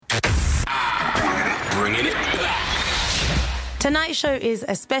Bringing it back. Tonight's show is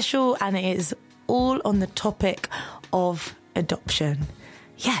a special and it is all on the topic of adoption.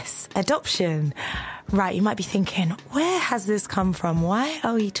 Yes, adoption. Right, you might be thinking, where has this come from? Why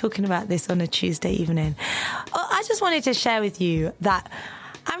are we talking about this on a Tuesday evening? Oh, I just wanted to share with you that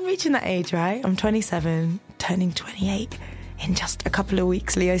I'm reaching that age, right? I'm 27, turning 28 in just a couple of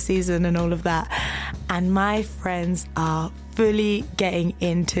weeks, Leo season and all of that. And my friends are fully getting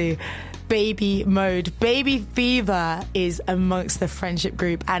into baby mode. Baby fever is amongst the friendship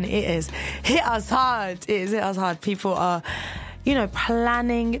group and it is hit us hard. It is hit us hard. People are,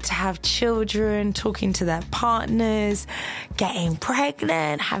 planning to have children, talking to their partners, getting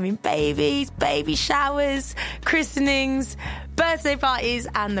pregnant, having babies, baby showers, christenings, birthday parties,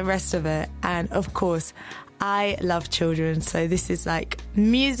 and the rest of it. And of course, I love children, so this is like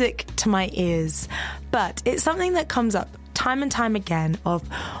music to my ears. But it's something that comes up time and time again of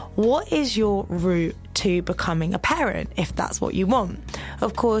what is your route to becoming a parent, if that's what you want.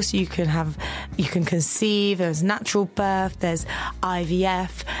 Of course, you can conceive, there's natural birth, there's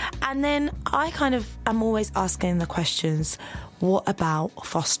IVF. And then I am always asking the questions, what about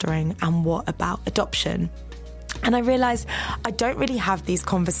fostering and what about adoption? And I realise I don't really have these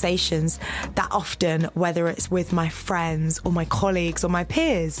conversations that often, whether it's with my friends or my colleagues or my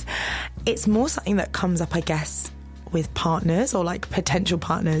peers. It's more something that comes up, I guess, with partners or like potential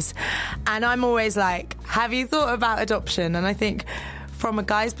partners. And I'm always like, have you thought about adoption? And I think from a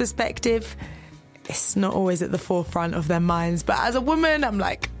guy's perspective, it's not always at the forefront of their minds. But as a woman, I'm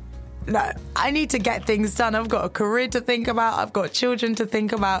like, no, I need to get things done. I've got a career to think about. I've got children to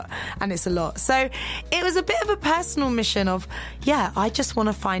think about. And it's a lot. So it was a bit of a personal mission of, I just want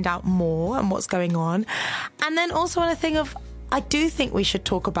to find out more and what's going on. And then also on a thing of, I do think we should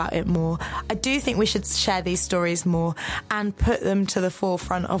talk about it more. I do think we should share these stories more and put them to the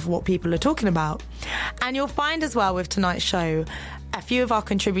forefront of what people are talking about. And you'll find as well with tonight's show, a few of our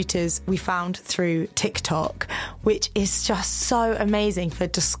contributors we found through TikTok, which is just so amazing for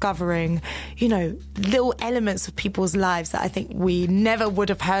discovering, little elements of people's lives that I think we never would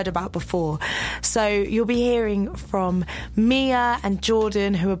have heard about before. So you'll be hearing from Mia and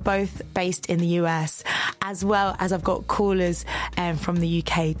Jordan, who are both based in the US, as well as I've got callers from the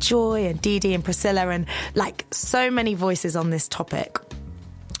UK, Joy and Dee Dee and Priscilla, and like so many voices on this topic.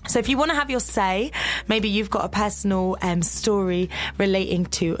 So if you want to have your say, maybe you've got a personal story relating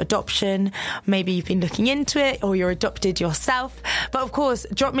to adoption, maybe you've been looking into it or you're adopted yourself. But of course,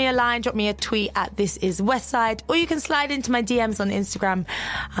 drop me a line, drop me a tweet at This Is Westside, or you can slide into my DMs on Instagram.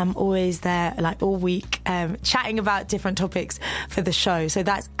 I'm always there like all week chatting about different topics for the show. So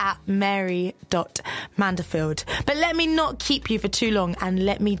that's at Mary.Manderfield. But let me not keep you for too long and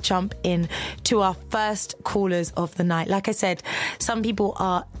let me jump in to our first callers of the night. Like I said, some people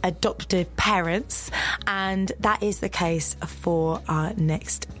are adoptive parents, and that is the case for our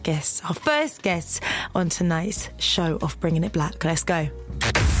next guest, our first guest on tonight's show of Bringing It Black. Let's go.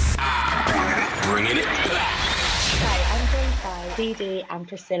 Bringing it back. Hi, I'm joined by Dee Dee and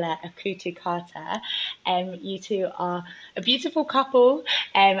Priscilla Akutu Carter. You two are a beautiful couple,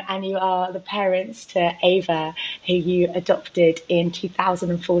 and you are the parents to Ava, who you adopted in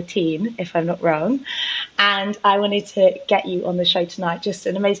 2014, if I'm not wrong. And I wanted to get you on the show tonight, just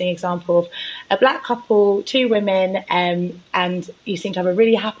an amazing example of a black couple, two women, and you seem to have a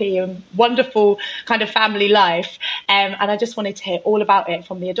really happy and wonderful kind of family life. And I just wanted to hear all about it,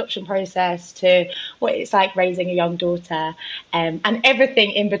 from the adoption process to what it's like raising a young daughter, and everything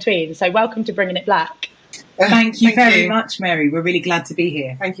in between. So welcome to Bringing It Black. Thank you very much, Mary. We're really glad to be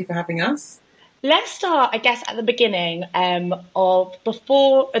here. Thank you for having us. Let's start, I guess, at the beginning of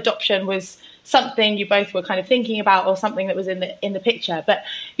before adoption was something you both were kind of thinking about, or something that was in the picture. But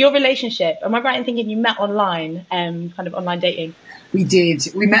your relationship, am I right in thinking you met online, kind of online dating? We did.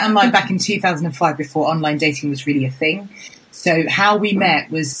 We met online back in 2005, before online dating was really a thing. So how we met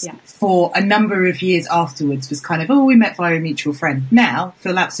was for a number of years afterwards was kind of, we met via a mutual friend. Now,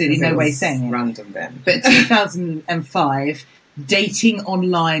 feel absolutely no way saying it. Random then. But 2005, dating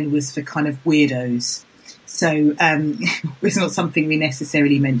online was for kind of weirdos. So it's not something we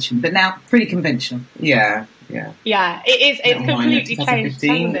necessarily mentioned, but now pretty conventional. Yeah, it is. It's completely changed,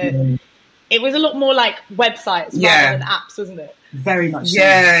 hasn't it? It was a lot more like websites rather than apps, wasn't it? Very much so.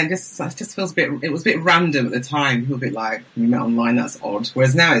 Yeah, it just feels it was a bit random at the time. People were a bit like, we met online, that's odd.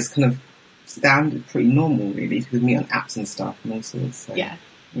 Whereas now it's kind of standard, pretty normal, really, to meet on apps and stuff and all sorts. So, yeah.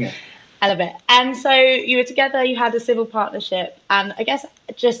 I love it. And so you were together, you had a civil partnership, and I guess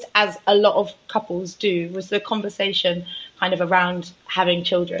just as a lot of couples do, was the conversation kind of around having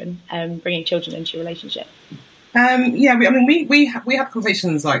children and bringing children into your relationship? We had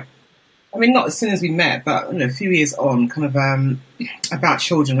conversations like I mean, not as soon as we met, but a few years on, kind of about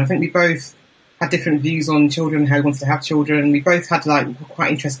children. I think we both had different views on children, how we wanted to have children. We both had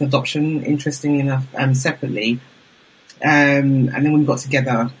quite interesting adoption, interesting enough, separately. And then when we got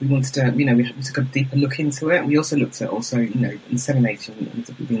together, we wanted to, we took a deeper look into it. We also looked at insemination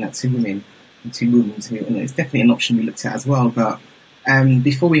and being that two women and two women. It's definitely an option we looked at as well. But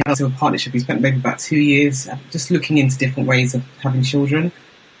before we had a partnership, we spent maybe about 2 years just looking into different ways of having children.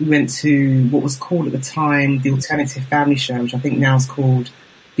 We went to what was called at the time the Alternative Family Show, which I think now is called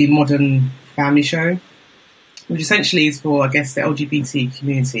the Modern Family Show, which essentially is for, I guess, the LGBT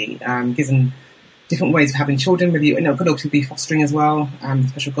community, gives them different ways of having children. Maybe it could also be fostering as well,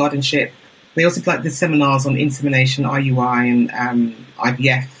 special guardianship. They also do the seminars on insemination, IUI, and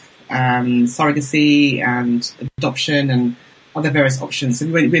IVF, surrogacy, and adoption, and other various options. So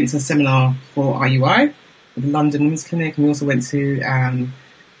we went to a seminar for IUI at the London Women's Clinic, and we also went to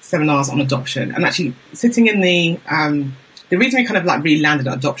seminars on adoption. And actually, sitting in the reason we kind of really landed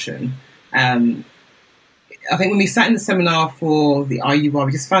at adoption, I think when we sat in the seminar for the IUI,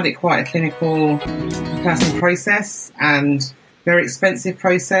 we just found it quite a clinical, personal process and very expensive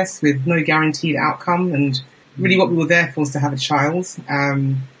process with no guaranteed outcome. And really what we were there for was to have a child.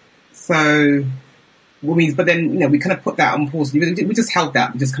 But then, we kind of put that on pause. We just held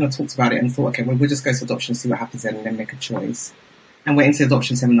that. We just kind of talked about it and thought, okay, well, we'll just go to adoption and see what happens then and then make a choice. And went into the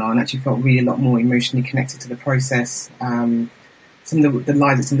adoption seminar and actually felt really a lot more emotionally connected to the process. Some of the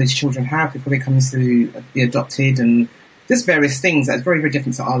lives that some of these children have before they come to be adopted, and just various things that's very, very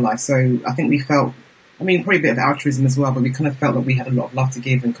different to our life. So I think we felt, probably a bit of altruism as well, but we kind of felt that we had a lot of love to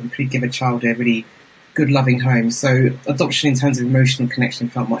give and could give a child a really good, loving home. So adoption in terms of emotional connection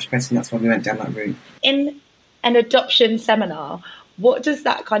felt much better, and that's why we went down that route. In an adoption seminar, what does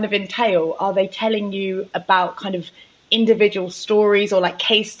that kind of entail? Are they telling you about kind of individual stories or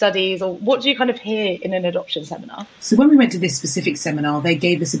case studies, or what do you kind of hear in an adoption seminar? So when we went to this specific seminar, they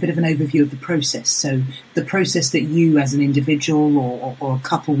gave us a bit of an overview of the process. So the process that you as an individual or a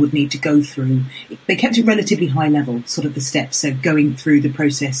couple would need to go through. They kept it relatively high level, sort of the steps. So going through the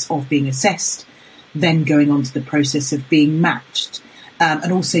process of being assessed, then going on to the process of being matched.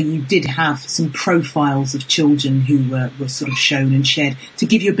 And also you did have some profiles of children who were sort of shown and shared to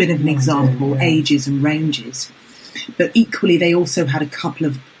give you a bit of an example, ages and ranges. But equally, they also had a couple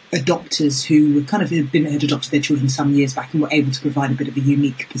of adopters who were had adopted their children some years back and were able to provide a bit of a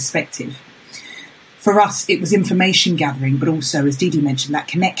unique perspective. For us, it was information gathering, but also, as Dee Dee mentioned, that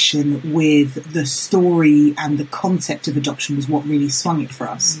connection with the story and the concept of adoption was what really swung it for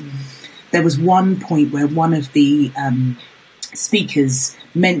us. There was one point where one of the speakers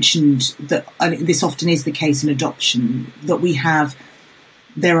mentioned that, this often is the case in adoption, that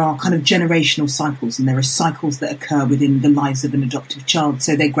there are kind of generational cycles, and there are cycles that occur within the lives of an adoptive child.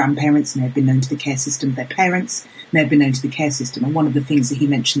 So their grandparents may have been known to the care system, their parents may have been known to the care system. And one of the things that he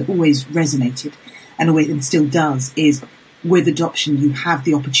mentioned that always resonated and still does is with adoption, you have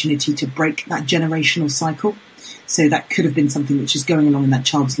the opportunity to break that generational cycle. So that could have been something which is going along in that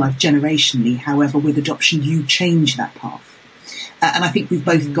child's life generationally. However, with adoption, you change that path. And I think we've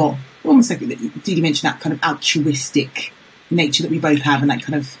both got, almost like Dee Dee mentioned, that kind of altruistic nature that we both have, and that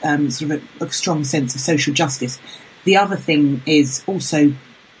kind of sort of a strong sense of social justice. The other thing is also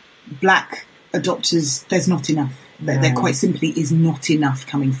black adopters, there's not enough. There quite simply is not enough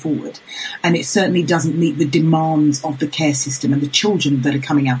coming forward. And it certainly doesn't meet the demands of the care system and the children that are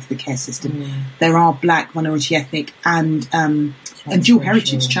coming out of the care system. There are black, minority ethnic and dual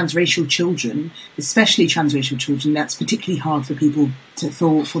heritage, transracial children, especially transracial children. That's particularly hard for people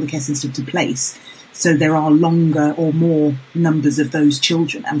for the care system to place. So there are longer or more numbers of those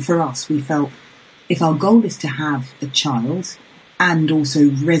children. And for us, we felt if our goal is to have a child and also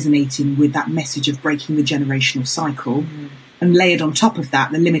resonating with that message of breaking the generational cycle and layered on top of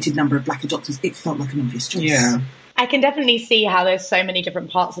that, the limited number of black adopters, it felt like an obvious choice. Yeah. I can definitely see how there's so many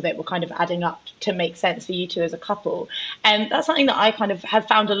different parts of it were kind of adding up to make sense for you two as a couple. And that's something that I kind of have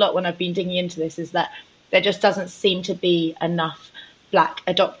found a lot when I've been digging into this, is that there just doesn't seem to be enough black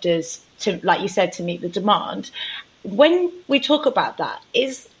adopters to, like you said, to meet the demand. When we talk about that,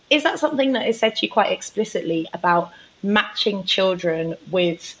 is that something that is said to you quite explicitly about matching children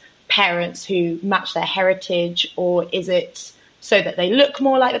with parents who match their heritage, or is it so that they look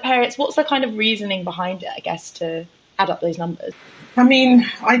more like the parents? What's the kind of reasoning behind it, I guess, to add up those numbers? I mean,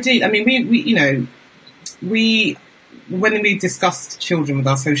 we when we discussed children with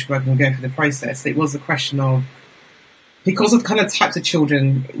our social worker and going through the process, it was a question of, because of the kind of types of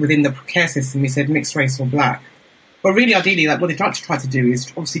children within the care system, we said mixed race or black. But really, ideally, what they'd like to try to do is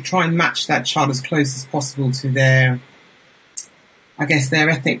obviously try and match that child as close as possible to their I guess, their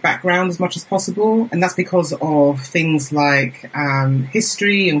ethnic background as much as possible. And that's because of things like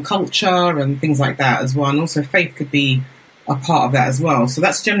history and culture and things like that as well. And also faith could be a part of that as well. So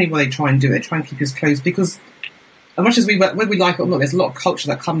that's generally what they try and do. They try and keep us close because as much as whether we like it or not, there's a lot of culture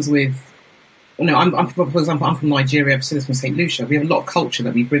that comes with, you know, for example, I'm from Nigeria, Priscilla's from St. Lucia. We have a lot of culture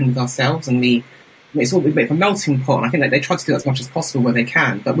that we bring with ourselves, and it's all a bit of a melting pot. And I think that they try to do that as much as possible where they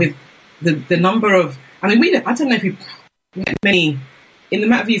can. But with the number of, I don't know if we've met many, in the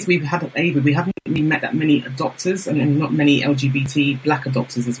amount of years we've had at AVA, we haven't really met that many adopters, and not many LGBT black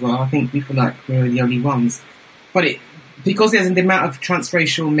adopters as well. I think we feel like we're the only ones. But because there's the amount of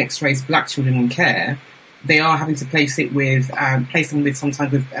transracial, mixed race black children in care, they are having to place them with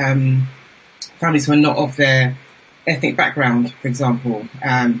sometimes with families who are not of their ethnic background, for example,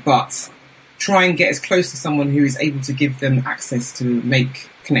 but try and get as close to someone who is able to give them access to make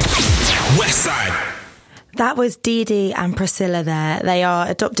connections. West Side. That was Dee and Priscilla there. They are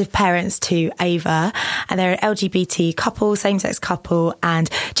adoptive parents to Ava, and they're an LGBT couple, same-sex couple, and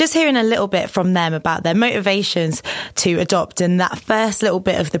just hearing a little bit from them about their motivations to adopt and that first little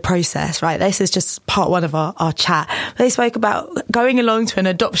bit of the process, right? This is just part one of our chat. They spoke about going along to an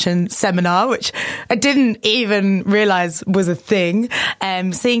adoption seminar, which I didn't even realise was a thing,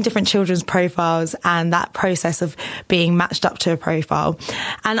 seeing different children's profiles and that process of being matched up to a profile.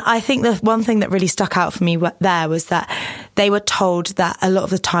 And I think the one thing that really stuck out for me there was that they were told that a lot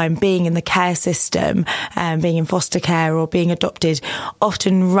of the time being in the care system, being in foster care or being adopted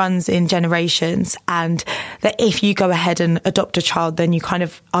often runs in generations, and that if you go ahead and adopt a child, then you kind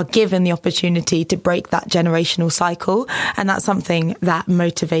of are given the opportunity to break that generational cycle. And that's something that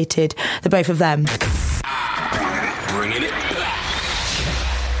motivated the both of them. Bringing it back.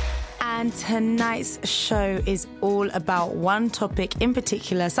 And tonight's show is all about one topic in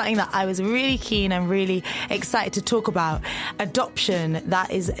particular, something that I was really keen and really excited to talk about. Adoption.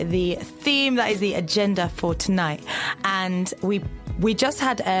 That is the theme, that is the agenda for tonight. And we just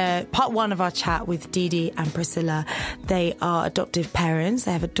had part one of our chat with Dee and Priscilla. They are adoptive parents.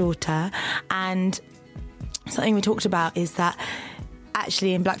 They have a daughter. And something we talked about is that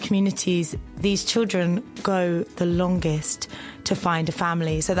actually in black communities, these children go the longest to find a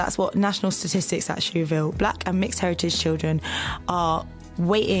family. So that's what national statistics actually reveal. Black and mixed heritage children are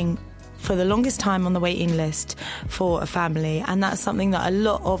waiting for the longest time on the waiting list for a family. And that's something that a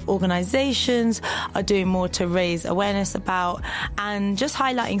lot of organisations are doing more to raise awareness about, and just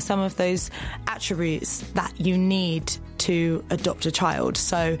highlighting some of those attributes that you need to adopt a child.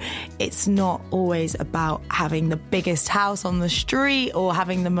 So it's not always about having the biggest house on the street or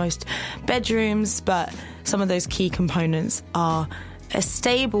having the most bedrooms, but some of those key components are a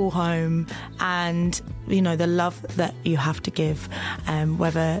stable home and, you know, the love that you have to give,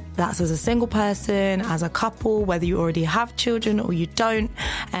 whether that's as a single person, as a couple, whether you already have children or you don't,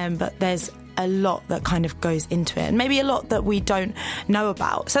 but there's a lot that kind of goes into it, and maybe a lot that we don't know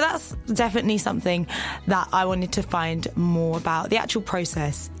about. So that's definitely something that I wanted to find more about. The actual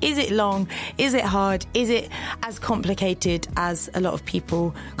process. Is it long? Is it hard? Is it as complicated as a lot of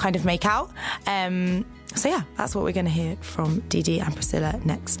people kind of make out? So yeah, that's what we're going to hear from Dee and Priscilla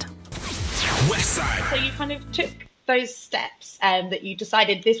next. West Side. So you kind of took those steps that you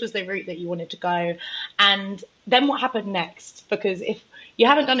decided this was the route that you wanted to go, and then what happened next? Because if you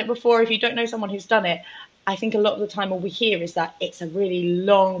haven't done it before, if you don't know someone who's done it, I think a lot of the time what we hear is that it's a really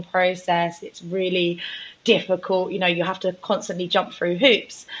long process, it's really difficult, you know, you have to constantly jump through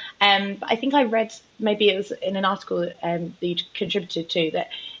hoops. But I think I read, maybe it was in an article that you contributed to, that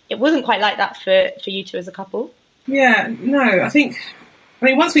it wasn't quite like that for you two as a couple. Yeah, no, I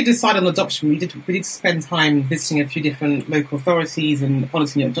mean, once we decided on adoption, we did spend time visiting a few different local authorities and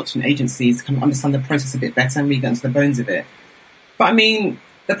volunteering at adoption agencies to kind of understand the process a bit better and really get into the bones of it. But I mean,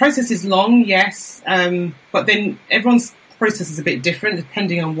 the process is long, yes, but then everyone's process is a bit different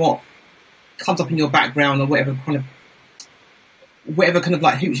depending on what comes up in your background or whatever kind of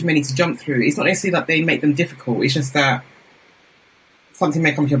like hoops you may need to jump through. It's not necessarily that they make them difficult. It's just that something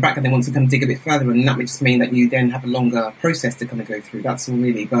may come to your back and they want to kind of dig a bit further, and that may just mean that you then have a longer process to kind of go through. That's all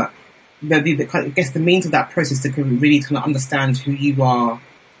really. But I guess the means of that process to really kind of understand who you are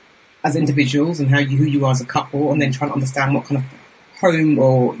as individuals and who you are as a couple, and then try to understand what kind of home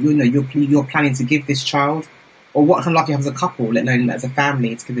or, you know, you're planning to give this child, or what kind of life you have as a couple, let alone as a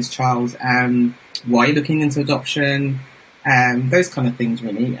family, to give this child, why you're looking into adoption, those kind of things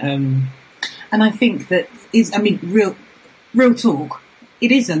really. And I think that real talk,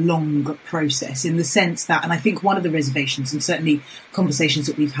 it is a long process in the sense that, and I think one of the reservations, and certainly conversations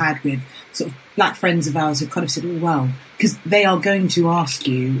that we've had with sort of black friends of ours, have kind of said, oh, well, because they are going to ask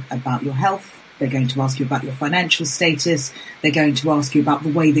you about your health, They're going to ask you about your financial status. They're going to ask you about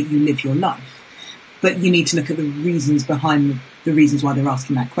the way that you live your life. But you need to look at the reasons behind the reasons why they're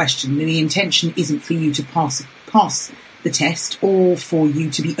asking that question. And the intention isn't for you to pass the test, or for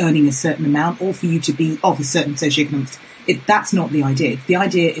you to be earning a certain amount, or for you to be of a certain socioeconomic. That's not the idea. The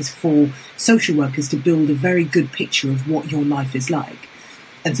idea is for social workers to build a very good picture of what your life is like.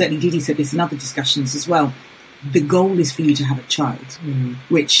 And certainly Didi said this in other discussions as well. The goal is for you to have a child,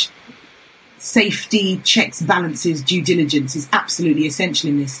 which safety, checks, balances, due diligence is absolutely essential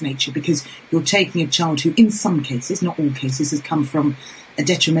in this nature, because you're taking a child who, in some cases, not all cases, has come from a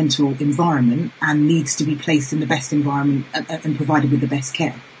detrimental environment and needs to be placed in the best environment and provided with the best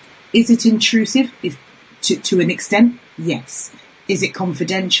care. Is it intrusive? To an extent, yes. Is it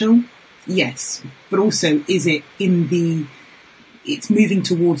confidential? Yes. But also, is it it's moving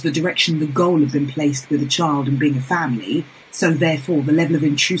towards the direction the goal had been placed with a child and being a family, so therefore the level of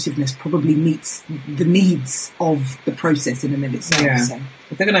intrusiveness probably meets the needs of the process in and of itself. Yeah. So.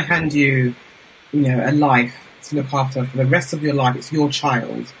 If they're going to hand you, a life to look after for the rest of your life, it's your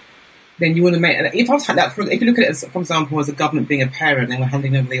child, then you want to make. If I was that, if you look at it as, for example, as a government being a parent and we're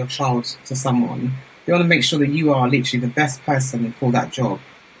handing over your child to someone, you want to make sure that you are literally the best person for that job.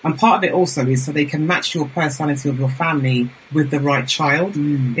 And part of it also is so they can match your personality of your family with the right child.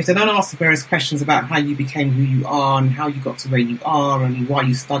 If they don't ask the various questions about how you became who you are and how you got to where you are and why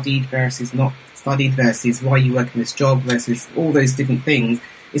you studied versus not studied versus why you work in this job versus all those different things,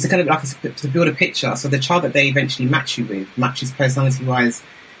 it's a kind of like to build a picture. So the child that they eventually match you with matches personality-wise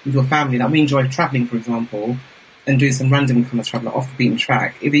with your family. Like we enjoy travelling, for example, and doing some random kind of travel off the beaten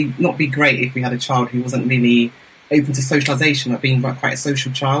track. It'd not be great if we had a child who wasn't really open to socialisation, like being quite a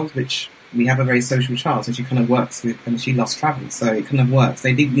social child, which we have a very social child, so she kind of works with, and she loves travel, so it kind of works.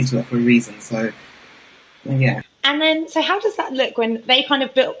 They did need to work for a reason, so yeah. And then, so how does that look when they kind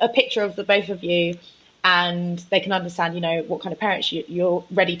of built a picture of the both of you and they can understand, what kind of parents you're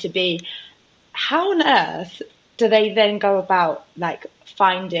ready to be? How on earth do they then go about like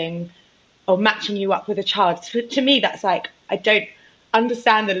finding or matching you up with a child? To me, that's like, I don't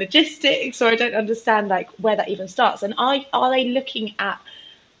understand the logistics, or I don't understand like where that even starts. And are they looking at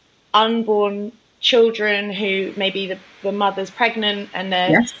unborn children who maybe the mother's pregnant and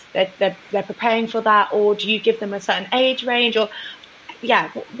they're preparing for that, or do you give them a certain age range, or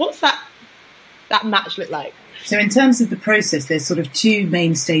what's that match look like? So in terms of the process, there's sort of two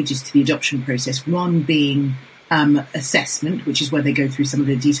main stages to the adoption process. One being assessment, which is where they go through some of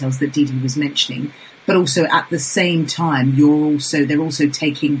the details that Didi was mentioning. But also at the same time, they're also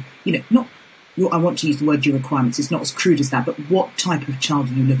taking, I want to use the word your requirements. It's not as crude as that, but what type of child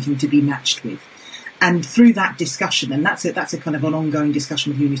are you looking to be matched with? And through that discussion, and that's a kind of an ongoing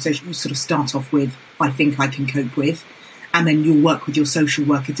discussion with you, so you sort of start off with, I think I can cope with, and then you'll work with your social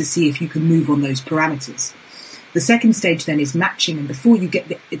worker to see if you can move on those parameters. The second stage then is matching, and before you get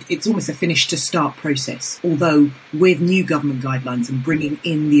it's almost a finish to start process. Although with new government guidelines and bringing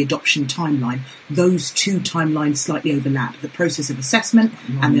in the adoption timeline, those two timelines slightly overlap. The process of assessment,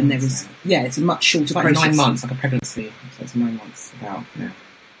 and then there is it's a much shorter process. 9 months, like a pregnancy. So it's 9 months about. Yeah.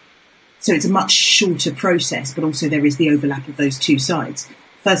 So it's a much shorter process, but also there is the overlap of those two sides.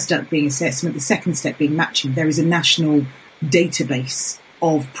 First step being assessment, the second step being matching. There is a national database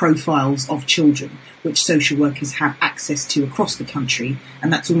of profiles of children which social workers have access to across the country,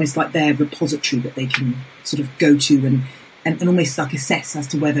 and that's almost like their repository that they can sort of go to and almost like assess as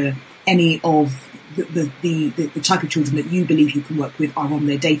to whether any of the type of children that you believe you can work with are on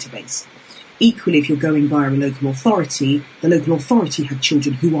their database. Equally, if you're going via a local authority, the local authority have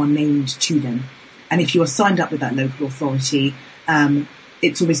children who are named to them, and if you are signed up with that local authority,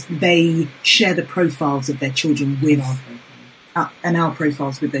 it's almost they share the profiles of their children with and our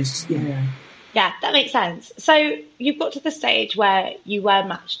profiles with those. Yeah, that makes sense. So you've got to the stage where you were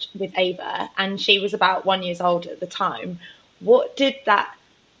matched with Ava, and she was about 1 year old at the time. What did that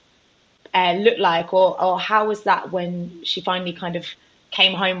look like, or how was that when she finally kind of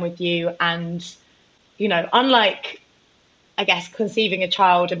came home with you? And, unlike, I guess, conceiving a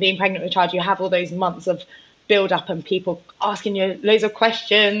child and being pregnant with a child, you have all those months of build up and people asking you loads of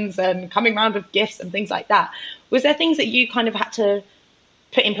questions and coming around with gifts and things like that. Was there things that you kind of had to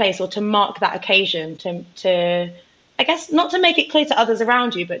put in place or to mark that occasion to I guess not to make it clear to others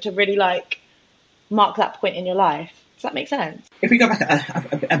around you, but to really like mark that point in your life? Does that make sense? If we go back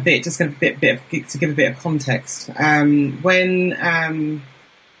a bit, just to give a bit of context, when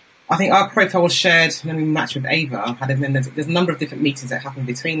I think our profile was shared when we matched with Ava, and then there's a number of different meetings that happened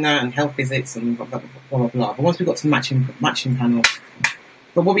between that and health visits and blah, blah, blah, blah, blah. But once we got to the matching panel,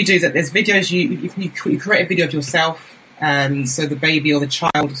 but what we do is that there's videos, you create a video of yourself, so the baby or the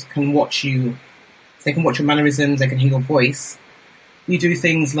child can watch you so they can watch your mannerisms, they can hear your voice. You do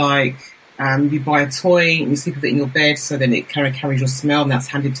things like you buy a toy and you sleep with it in your bed, so then it carries your smell, and that's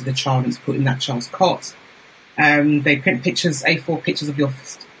handed to the child and it's put in that child's cot. They print pictures, A4 pictures of your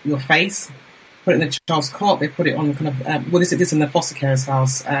face, put it in the child's cot. They put it on kind of this in the foster carer's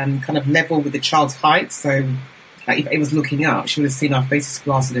house, kind of level with the child's height. So like if it was looking up, she would have seen our faces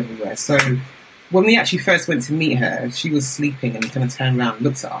plastered everywhere. So when we actually first went to meet her, she was sleeping and kind of turned around,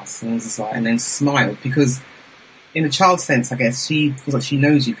 looked at us, and was just like, and then smiled, because in a child's sense, I guess, she feels like she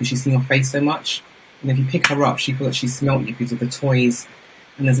knows you because she's seen your face so much. And if you pick her up, she feels like she smelt you because of the toys.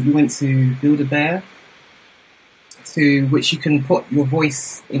 And as we went to Build-A-Bear, to which you can put your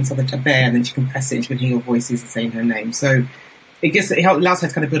voice inside the bear, and then she can press it and she can hear your voices and saying her name. So it allows her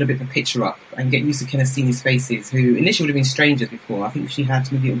to kind of build a bit of a picture up and get used to kind of seeing these faces, who initially would have been strangers before. I think she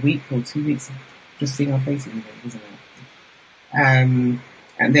had maybe a week or 2 weeks of just seeing our faces, wasn't it?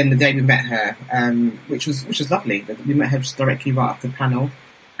 And then the day we met her, which was lovely. We met her just directly right after the panel,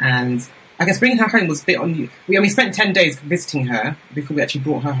 and I guess bringing her home was a bit on you. We spent 10 days visiting her before we actually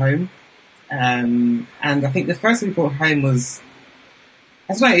brought her home, and I think the first time we brought her home was,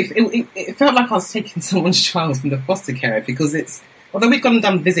 I don't know, it felt like I was taking someone's child from the foster care, because although we've gone and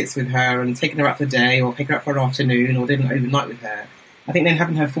done visits with her and taken her out for the day or taken her out for an afternoon or did an overnight with her, I think then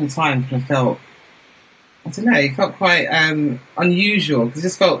having her full time kind of felt, I don't know, it felt quite unusual, because it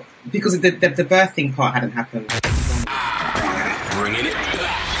just felt, because the birthing part hadn't happened. Bringing it back.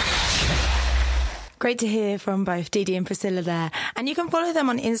 Great to hear from both Didi and Priscilla there. And you can follow them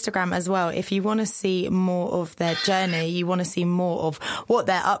on Instagram as well if you want to see more of their journey, you want to see more of what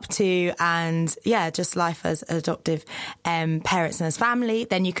they're up to, and yeah, just life as adoptive parents and as family.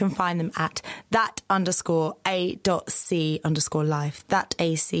 Then you can find them at that_a.c_life. That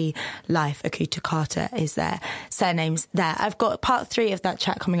AC Life. Akutu Carter is their surnames there. I've got part 3 of that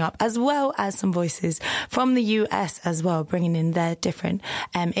chat coming up, as well as some voices from the US as well, bringing in their different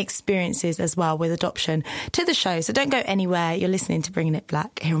experiences as well with adoption to the show. So don't go anywhere. You're listening to Bringing It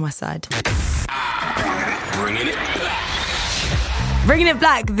Black here on Westside. Bringing it back. Bringing It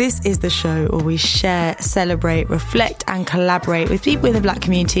Black, this is the show where we share, celebrate, reflect and collaborate with people in the Black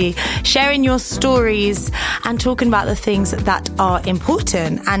community, sharing your stories and talking about the things that are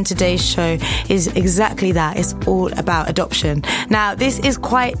important. And today's show is exactly that. It's all about adoption. Now, this is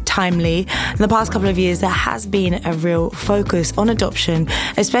quite timely. In the past couple of years, there has been a real focus on adoption,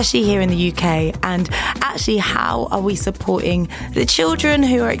 especially here in the UK. And actually, how are we supporting the children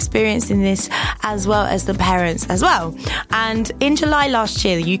who are experiencing this, as well as the parents as well? And in July last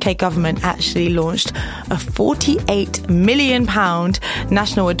year, the UK government actually launched a £48 million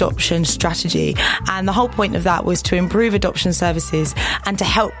national adoption strategy. And the whole point of that was to improve adoption services and to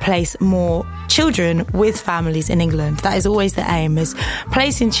help place more children with families in England. That is always the aim, is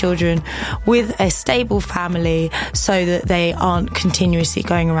placing children with a stable family so that they aren't continuously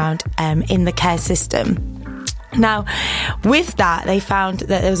going around in the care system. Now, with that, they found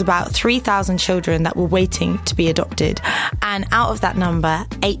that there was about 3,000 children that were waiting to be adopted. And out of that number,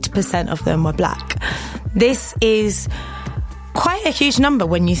 8% of them were Black. This is quite a huge number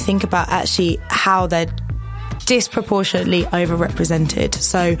when you think about actually how they're disproportionately overrepresented.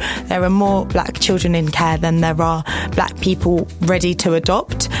 So there are more Black children in care than there are Black people ready to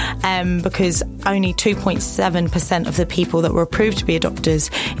adopt, because only 2.7% of the people that were approved to be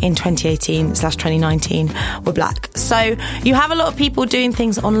adopters in 2018/2019 were Black. So you have a lot of people doing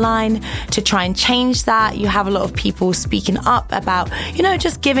things online to try and change that. You have a lot of people speaking up about,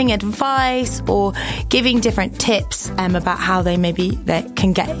 just giving advice or giving different tips about how they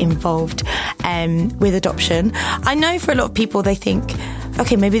can get involved with adoption. I know for a lot of people, they think,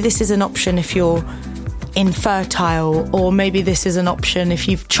 okay, maybe this is an option if you're infertile, or maybe this is an option if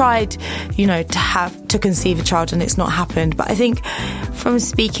you've tried, to conceive a child and it's not happened. But I think from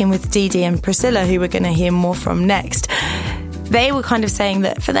speaking with Didi and Priscilla, who we're going to hear more from next, they were kind of saying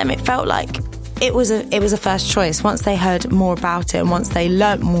that for them, it felt like it was a first choice. Once they heard more about it and once they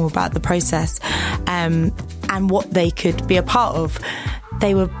learnt more about the process, and what they could be a part of,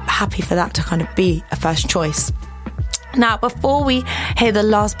 they were happy for that to kind of be a first choice. Now, before we hear the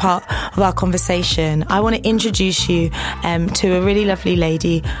last part of our conversation, I want to introduce you to a really lovely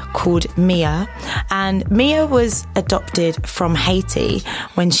lady called Mia. And Mia was adopted from Haiti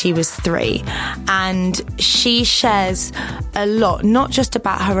when she was 3. And she shares a lot, not just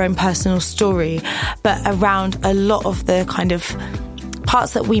about her own personal story, but around a lot of the kind of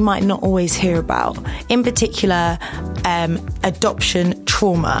parts that we might not always hear about, in particular adoption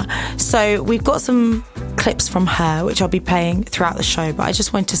trauma. So we've got some clips from her, which I'll be playing throughout the show, but I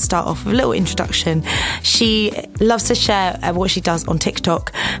just wanted to start off with a little introduction. She loves to share what she does on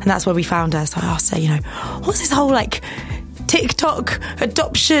TikTok, and that's where we found her. So I asked her, you know, what's this whole like TikTok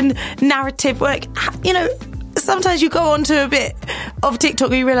adoption narrative work? You know, sometimes you go onto a bit of TikTok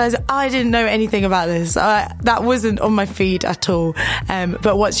and you realise I didn't know anything about this. That wasn't on my feed at all.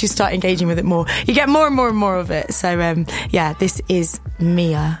 But once you start engaging with it more, you get more and more and more of it. So yeah, this is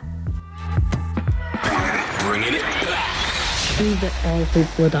Mia. Bringing it back. That all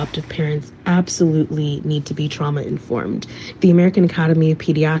hopeful adoptive parents absolutely need to be trauma informed. The American Academy of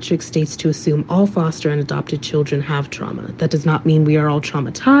Pediatrics states to assume all foster and adopted children have trauma. That does not mean we are all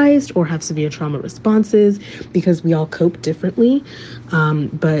traumatized or have severe trauma responses, because we all cope differently.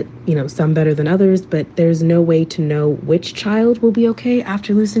 But, you know, some better than others, but there's no way to know which child will be okay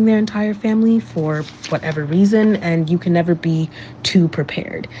after losing their entire family for whatever reason, and you can never be too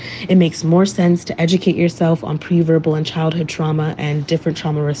prepared. It makes more sense to educate yourself on pre-verbal and childhood trauma and different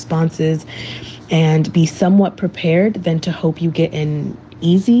trauma responses and be somewhat prepared than to hope you get an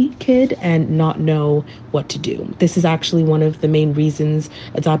easy kid and not know what to do. This is actually one of the main reasons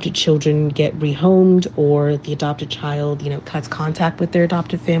adopted children get rehomed, or the adopted child, you know, cuts contact with their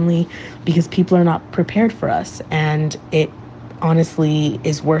adopted family, because people are not prepared for us, and it honestly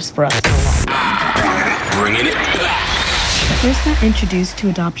is worse for us in the long run. Bringing it back. I first got introduced to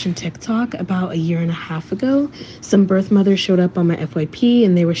adoption TikTok about a year and a half ago. Some birth mothers showed up on my FYP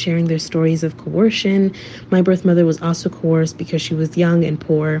and they were sharing their stories of coercion. My birth mother was also coerced because she was young and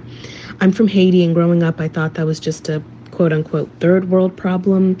poor. I'm from Haiti, and growing up I thought that was just a quote-unquote third world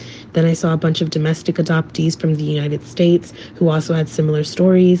problem. Then I saw a bunch of domestic adoptees from the United States who also had similar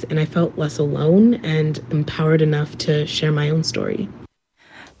stories, and I felt less alone and empowered enough to share my own story.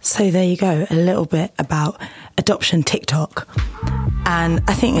 So there you go, a little bit about adoption TikTok. And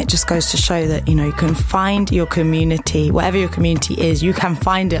I think it just goes to show that, you know, you can find your community, whatever your community is, you can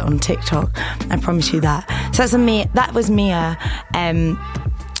find it on TikTok. I promise you that. So that was Mia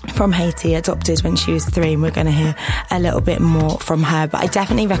from Haiti, adopted when she was 3, and we're going to hear a little bit more from her. But I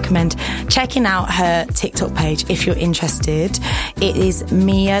definitely recommend checking out her TikTok page if you're interested. It is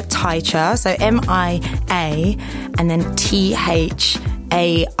Mia Taicha, so M-I-A and then T-H-A-I-C-H-A,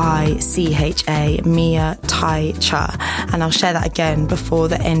 Mia Taicha. And I'll share that again before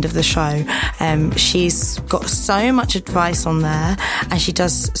the end of the show. She's got so much advice on there, and she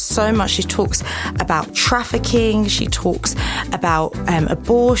does so much. She talks about trafficking, she talks about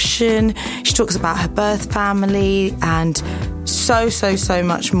abortion, she talks about her birth family, and so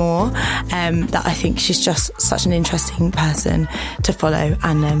much more, that I think she's just such an interesting person to follow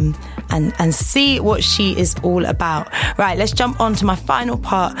and see what she is all about. Right, let's jump on to my final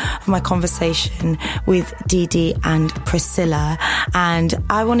part of my conversation with Didi and Priscilla. And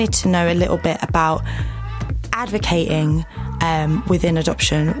I wanted to know a little bit about advocating within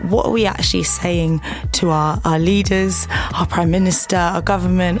adoption. What are we actually saying to our leaders, our Prime Minister, our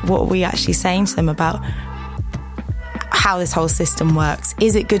government? What are we actually saying to them about how this whole system works?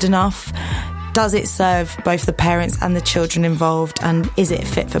 Is it good enough? Does it serve both the parents and the children involved? And is it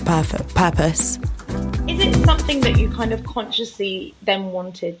fit for purpose? Is it something that you kind of consciously then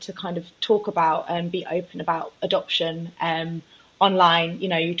wanted to kind of talk about and be open about adoption online? You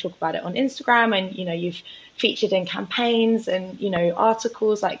know, you talk about it on Instagram, and, you know, you've featured in campaigns and, you know,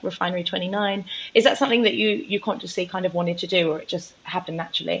 articles like Refinery 29. Is that something that you consciously kind of wanted to do, or it just happened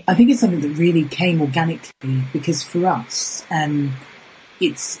naturally? I think it's something that really came organically, because for us,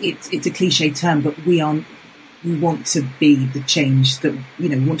 it's a cliche term, but we want to be the change that, you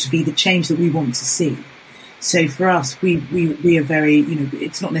know, want to be the change that we want to see. So for us, we are very, you know,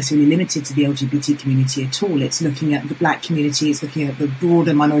 it's not necessarily limited to the LGBT community at all. It's looking at the Black community, it's looking at the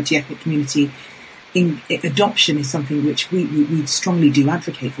broader minority ethnic community. Adoption is something which we strongly do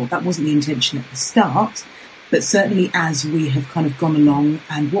advocate for. That wasn't the intention at the start, but certainly as we have kind of gone along,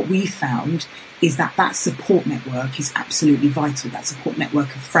 and what we found is that support network is absolutely vital. That support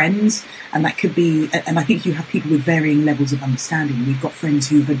network of friends, and that could be, and I think you have people with varying levels of understanding. We've got friends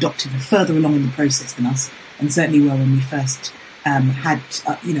who've adopted further along in the process than us, and certainly were when we first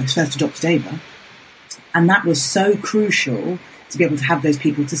first adopted Ava. And that was so crucial to be able to have those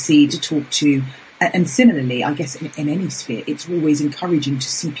people to see, to talk to. And similarly, I guess in any sphere, it's always encouraging to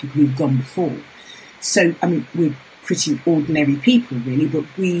see people who've gone before. So, I mean, we're pretty ordinary people, really, but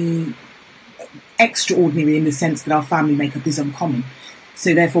we extraordinary in the sense that our family makeup is uncommon.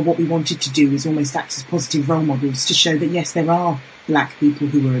 So therefore, what we wanted to do is almost act as positive role models to show that, yes, there are Black people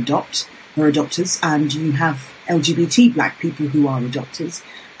who are adopters, and you have LGBT Black people who are adopters.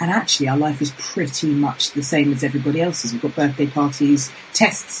 And actually, our life is pretty much the same as everybody else's. We've got birthday parties,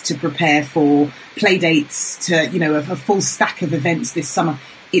 tests to prepare for, play dates, to, you know, a full stack of events this summer.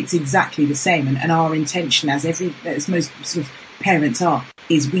 It's exactly the same. And our intention, as most sort of parents are,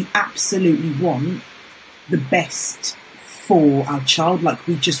 is we absolutely want the best for our child. Like,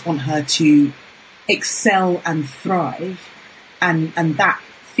 we just want her to excel and thrive. And that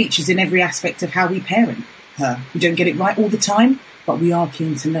features in every aspect of how we parent her. We don't get it right all the time, but we are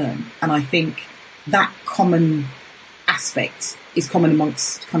keen to learn. And I think that common aspect is common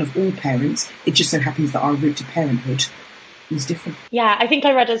amongst kind of all parents. It just so happens that our route to parenthood is different. Yeah, I think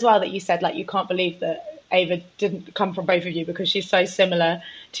I read as well that you said, like, you can't believe that Ava didn't come from both of you because she's so similar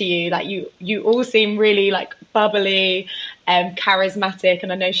to you. Like, you all seem really, like, bubbly and charismatic,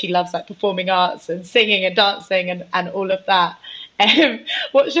 and I know she loves, like, performing arts and singing and dancing and all of that.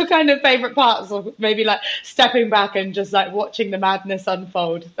 What's your kind of favourite parts, or maybe like stepping back and just like watching the madness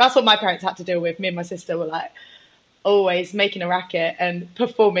unfold? That's what my parents had to deal with. Me and my sister were like always making a racket and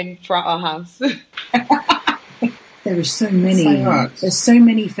performing throughout our house. There are so many. There's so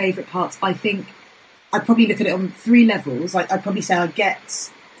many favourite parts. I think I probably look at it on 3 levels. I'd probably say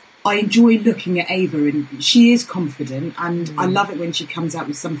I enjoy looking at Ava, and she is confident, and I love it when she comes out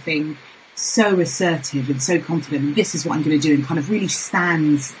with something so assertive and so confident, and this is what I'm going to do, and kind of really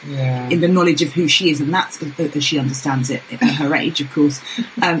stands in the knowledge of who she is, and that's as she understands it at her age, of course.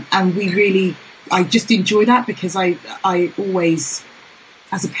 And I just enjoy that, because I always,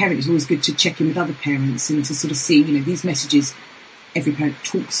 as a parent, it's always good to check in with other parents and to sort of see, you know, these messages. Every parent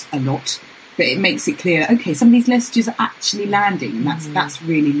talks a lot, but it makes it clear, okay, some of these messages are actually landing, and that's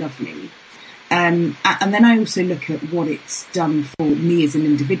really lovely. And then I also look at what it's done for me as an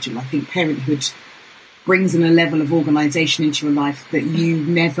individual. I think parenthood brings in a level of organisation into your life that you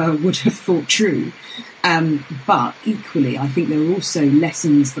never would have thought true. But equally, I think there are also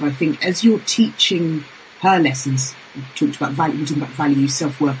lessons that I think, as you're teaching her lessons, we talked about value,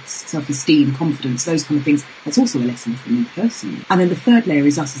 self-worth, self-esteem, confidence, those kind of things. That's also a lesson for me personally. And then the third layer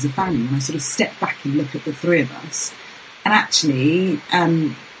is us as a family. And I sort of step back and look at the 3 of us. And actually,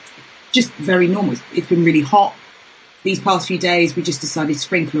 just very normal. It's been really hot these past few days. We just decided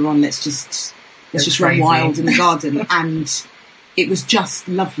sprinkler on. Let's just run wild in the garden. And it was just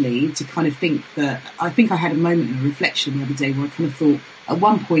lovely to kind of think that. I think I had a moment of reflection the other day where I kind of thought,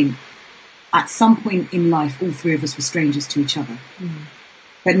 at some point in life, all 3 of us were strangers to each other.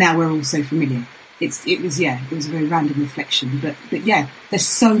 But now we're all so familiar. It was a very random reflection. But yeah, there's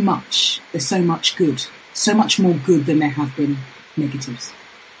so much good, so much more good than there have been negatives.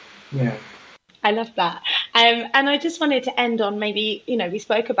 Yeah. I love that. And I just wanted to end on, maybe, you know, we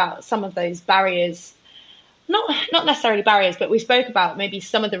spoke about some of those barriers, not necessarily barriers, but we spoke about maybe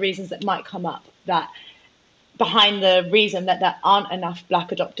some of the reasons that might come up that behind the reason that there aren't enough Black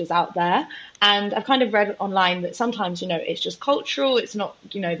adopters out there. And I've kind of read online that sometimes, you know, it's just cultural. It's not,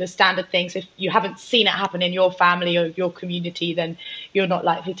 you know, the standard things. If you haven't seen it happen in your family or your community, then you're not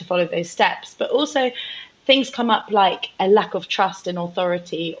likely to follow those steps. But also, things come up like a lack of trust and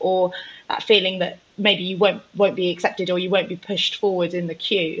authority, or that feeling that maybe you won't be accepted or you won't be pushed forward in the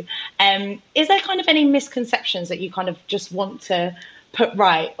queue. Is there kind of any misconceptions that you kind of just want to put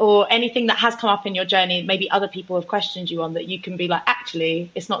right, or anything that has come up in your journey, maybe other people have questioned you on, that you can be like, actually,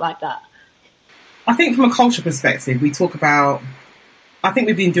 it's not like that? I think from a cultural perspective, we talk about, I think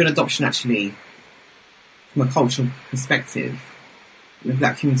we've been doing adoption actually from a cultural perspective, the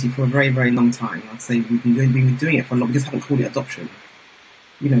Black community, for a very, very long time. I'd say we've been doing it for a long. We just haven't called it adoption.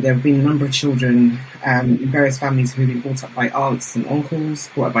 You know, there have been a number of children in various families who've been brought up by aunts and uncles,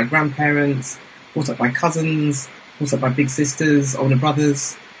 brought up by grandparents, brought up by cousins, brought up by big sisters, older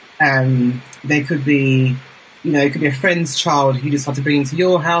brothers. There could be, you know, it could be a friend's child who you just had to bring into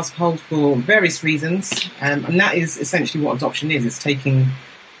your household for various reasons. And that is essentially what adoption is. It's taking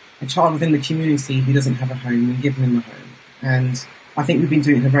a child within the community who doesn't have a home and giving them a home. And I think we've been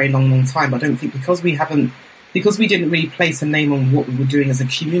doing it for a very long, long time. I don't think because we didn't really place a name on what we were doing as a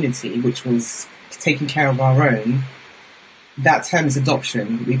community, which was taking care of our own, that term is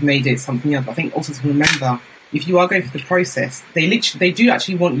adoption. We've made it something else. I think also to remember, if you are going through the process, they do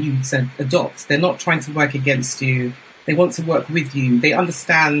actually want you to adopt. They're not trying to work against you. They want to work with you. They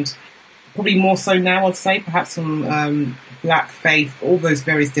understand, probably more so now, I'd say, perhaps on Black faith, all those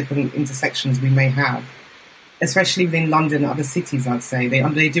various different intersections we may have, especially within London and other cities, I'd say.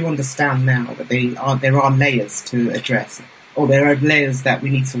 They do understand now that there are layers to address, or there are layers that we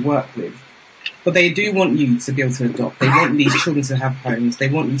need to work with. But they do want you to be able to adopt. They want these children to have homes. They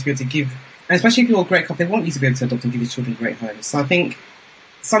want you to be able to give, and especially if you're a great couple, they want you to be able to adopt and give your children great homes. So I think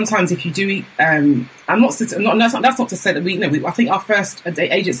sometimes if you do, that's not to say that I think our first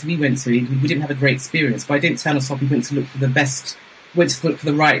agency we went to, we didn't have a great experience, but I didn't turn us off. We went to look for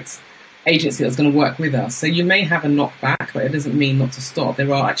the right agency that's going to work with us. So you may have a knockback, but it doesn't mean not to stop.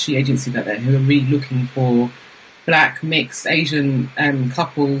 There are actually agencies out there who are really looking for Black, mixed, Asian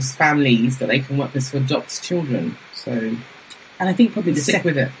couples, families that they can work with to adopt children. So, and I think probably the stick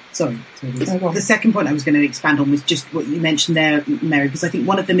with it. Sorry, the second point I was going to expand on was just what you mentioned there, Mary, because I think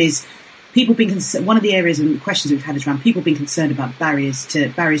one of them is people being one of the areas and questions we've had is around people being concerned about barriers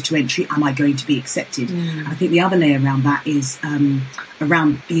to entry. Am I going to be accepted? I think the other layer around that is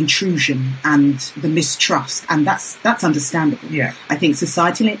around the intrusion and the mistrust, and that's understandable. Yeah, I think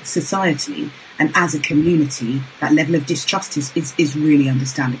societally and as a community, that level of distrust is really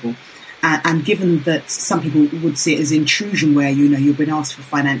understandable. And given that some people would see it as intrusion, where you've been asked for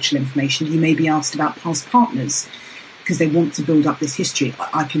financial information, you may be asked about past partners, because they want to build up this history.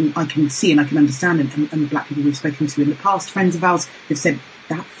 I can see and I can understand, and Black people we've spoken to in the past, friends of ours, have said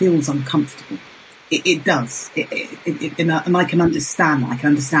that feels uncomfortable. It does, and I can understand that. I can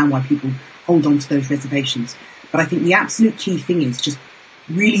understand why people hold on to those reservations. But I think the absolute key thing is just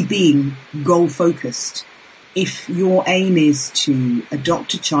really being goal focused. If your aim is to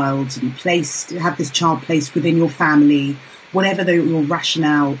adopt a child and have this child placed within your family, whatever your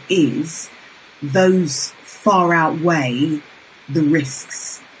rationale is, those far outweigh the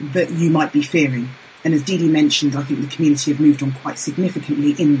risks that you might be fearing. And as Dee Dee mentioned, I think the community have moved on quite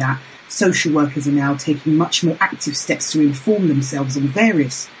significantly in that social workers are now taking much more active steps to inform themselves on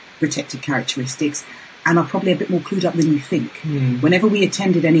various protected characteristics and are probably a bit more clued up than you think. Whenever we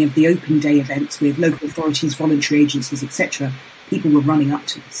attended any of the open day events with local authorities, voluntary agencies, etc., people were running up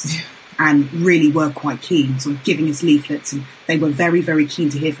to us and really were quite keen, sort of giving us leaflets, and they were very, very keen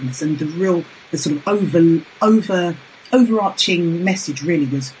to hear from us. And the sort of overarching message really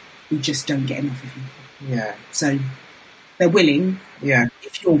was, we just don't get enough of you. Yeah. So they're willing. Yeah.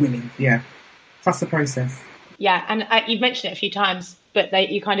 If you're willing. Yeah. Trust the process. Yeah, and you've mentioned it a few times, but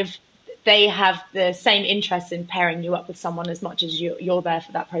they have the same interest in pairing you up with someone as much as you're there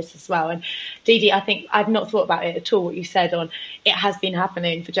for that process as well. And Dee Dee, I think I've not thought about it at all, what you said on it has been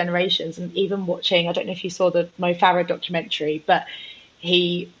happening for generations. And even watching, I don't know if you saw the Mo Farah documentary, but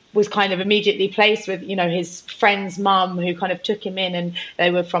he was kind of immediately placed with, his friend's mum who kind of took him in, and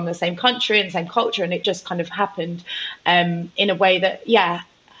they were from the same country and the same culture. And it just kind of happened in a way that,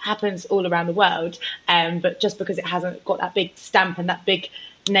 happens all around the world. But just because it hasn't got that big stamp and that big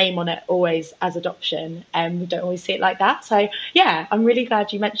name on it always as adoption, we don't always see it like that. So I'm really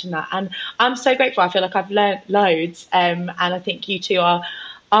glad you mentioned that, and I'm so grateful. I feel like I've learned loads, and I think you two are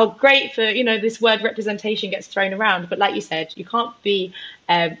great for, this word representation gets thrown around, but like you said, you can't be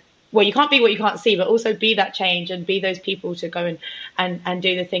you can't be what you can't see, but also be that change and be those people to go and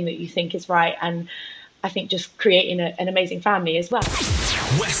do the thing that you think is right. And I think just creating an amazing family as well.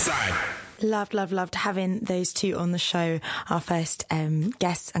 Westside. Loved having those two on the show, our first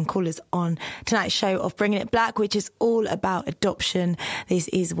guests and callers on tonight's show of Bringing It Black, which is all about adoption. This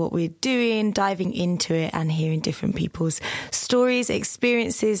is what we're doing, diving into it and hearing different people's stories,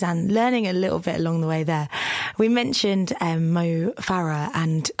 experiences, and learning a little bit along the way there. We mentioned Mo Farah,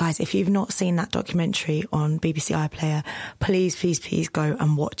 and guys, if you've not seen that documentary on BBC iPlayer, please go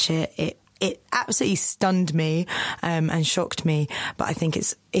and watch it. It absolutely stunned me and shocked me, but I think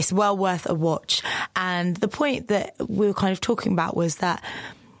it's well worth a watch. And the point that we were kind of talking about was that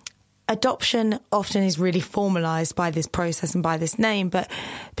adoption often is really formalised by this process and by this name, but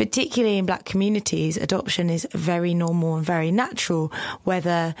particularly in Black communities, adoption is very normal and very natural,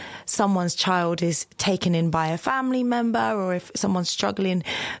 whether someone's child is taken in by a family member or if someone's struggling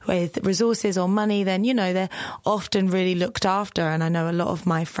with resources or money, then, they're often really looked after. And I know a lot of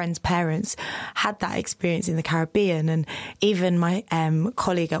my friends' parents had that experience in the Caribbean, and even my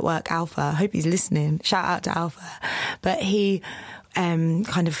colleague at work, Alpha, I hope he's listening, shout out to Alpha, but he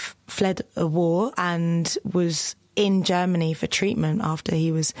kind of fled a war and was in Germany for treatment after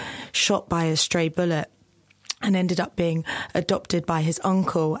he was shot by a stray bullet and ended up being adopted by his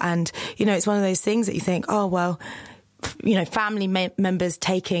uncle. And, it's one of those things that you think, oh, well, family members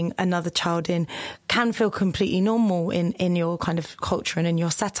taking another child in can feel completely normal in your kind of culture and in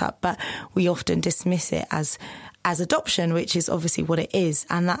your setup, but we often dismiss it as adoption, which is obviously what it is.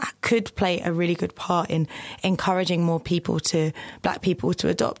 And that could play a really good part in encouraging more Black people to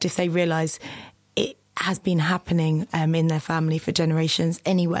adopt if they realise it has been happening in their family for generations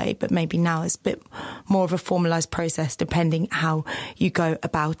anyway, but maybe now it's a bit more of a formalised process depending how you go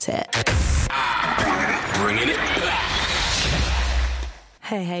about it. Bringing it back.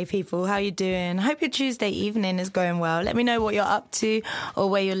 Hey people, how you doing? Hope your Tuesday evening is going well. Let me know what you're up to or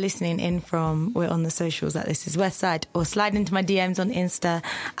where you're listening in from. We're on the socials at This Is Westside, or slide into my DMs on Insta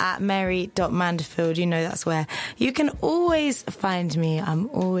at mary.manderfield. You know that's where you can always find me. I'm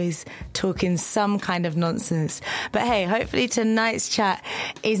always talking some kind of nonsense. But hey, hopefully tonight's chat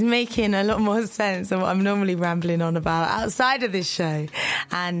is making a lot more sense than what I'm normally rambling on about outside of this show.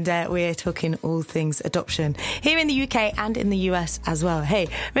 And we're talking all things adoption here in the UK and in the US as well. Hey,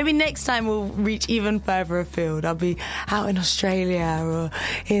 maybe next time we'll reach even further afield. I'll be out in Australia or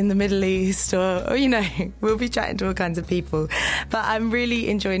in the Middle East or you know, we'll be chatting to all kinds of people. But I'm really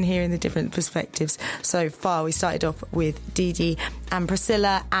enjoying hearing the different perspectives so far. We started off with Dee and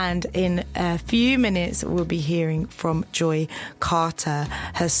Priscilla, and in a few minutes we'll be hearing from Joy Carter.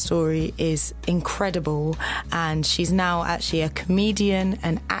 Her story is incredible, and she's now actually a comedian,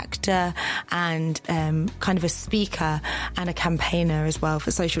 an actor, and kind of a speaker and a campaigner as well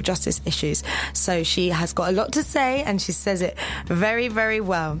for social justice issues. So she has got a lot to say, and she says it very, very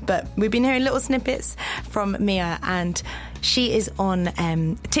well. But we've been hearing little snippets from Mia, and she is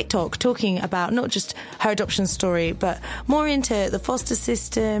on TikTok talking about not just her adoption story, but more into the foster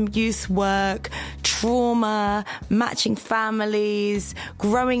system, youth work, trauma, matching families,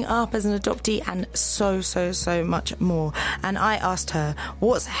 growing up as an adoptee, and so much more. And I asked her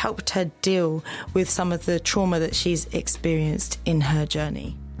what's helped her deal with some of the trauma that she's experienced in her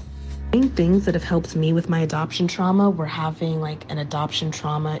journey. Main things that have helped me with my adoption trauma were having like an adoption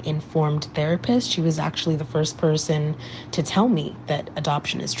trauma informed therapist. She was actually the first person to tell me that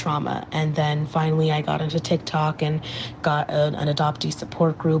adoption is trauma. And then finally I got into TikTok and got an adoptee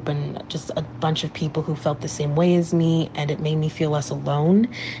support group and just a bunch of people who felt the same way as me, and it made me feel less alone.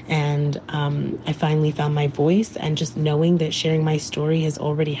 And I finally found my voice, and just knowing that sharing my story has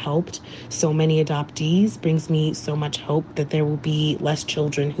already helped so many adoptees brings me so much hope that there will be less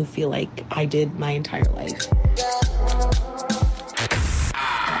children who feel like I did my entire life.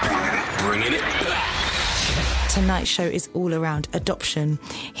 Bringing it back. Tonight's show is all around adoption,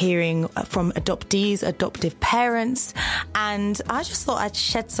 hearing from adoptees, adoptive parents, and I just thought I'd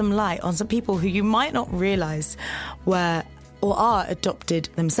shed some light on some people who you might not realise were or are adopted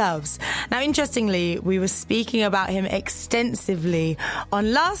themselves. Now, interestingly, we were speaking about him extensively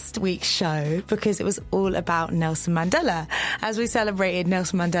on last week's show because it was all about Nelson Mandela, as we celebrated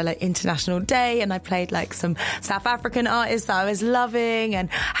Nelson Mandela International Day, and I played like some South African artists that I was loving and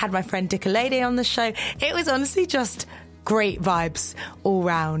had my friend Dikolade on the show. It was honestly just great vibes all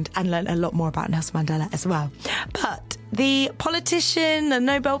round, and learned a lot more about Nelson Mandela as well. But the politician, the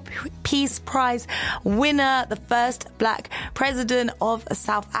Nobel Peace Prize winner, the first black president of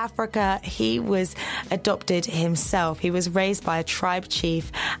South Africa, he was adopted himself. He was raised by a tribe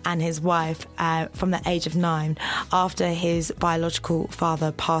chief and his wife from the age of 9 after his biological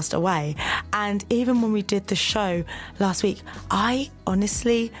father passed away. And even when we did the show last week, I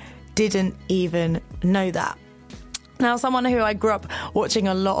honestly didn't even know that. Now, someone who I grew up watching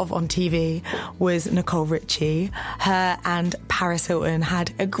a lot of on TV was Nicole Richie. Her and Paris Hilton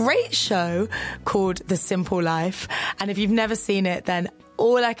had a great show called The Simple Life. And if you've never seen it, then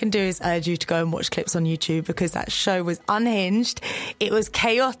all I can do is urge you to go and watch clips on YouTube, because that show was unhinged. It was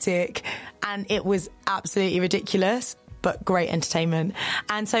chaotic and it was absolutely ridiculous, but great entertainment.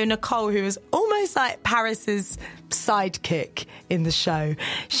 And so Nicole, who was almost like Paris's sidekick in the show,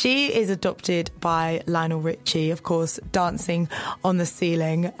 she is adopted by Lionel Richie, of course, dancing on the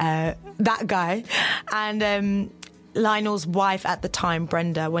ceiling, that guy. And Lionel's wife at the time,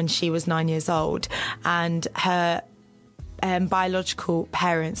 Brenda, when she was 9 years old, and her biological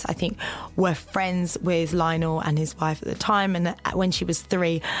parents, I think, were friends with Lionel and his wife at the time. And when she was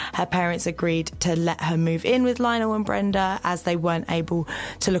 3, her parents agreed to let her move in with Lionel and Brenda, as they weren't able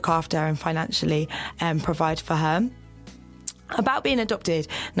to look after her and financially provide for her. About being adopted,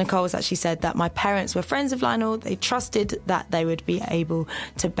 Nicole has actually said that my parents were friends of Lionel. They trusted that they would be able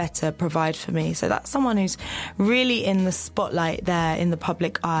to better provide for me. So that's someone who's really in the spotlight there, in the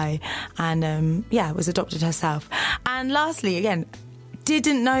public eye, and was adopted herself. And lastly, again,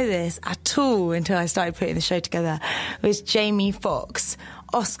 didn't know this at all until I started putting the show together, was Jamie Foxx.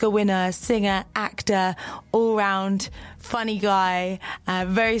 Oscar winner, singer, actor, all-round funny guy,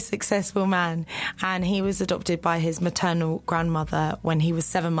 very successful man. And he was adopted by his maternal grandmother when he was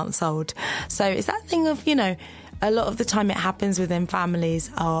 7 months old. So it's that thing of, you know, a lot of the time it happens within families,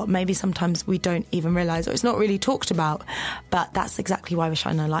 or maybe sometimes we don't even realise, or it's not really talked about. But that's exactly why we're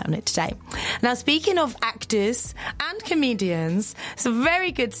shining a light on it today. Now, speaking of actors and comedians, it's a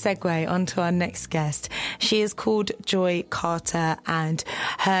very good segue onto our next guest. She is called Joy Carter, and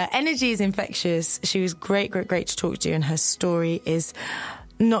her energy is infectious. She was great to talk to, and her story is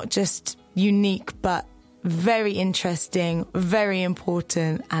not just unique, but very interesting, very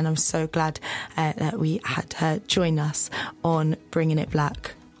important, and I'm so glad that we had her join us on Bringing It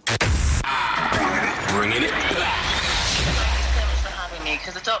Black. Bringing It Black. Thanks so much for having me,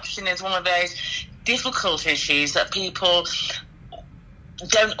 because adoption is one of those difficult issues that people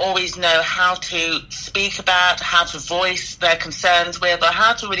don't always know how to speak about, how to voice their concerns with, or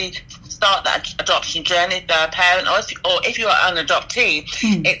how to really start that adoption journey if they're a parent, or if you're an adoptee.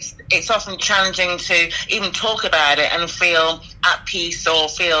 It's often challenging to even talk about it and feel at peace or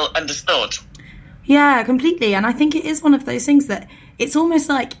feel understood. Yeah, completely. And I think it is one of those things that it's almost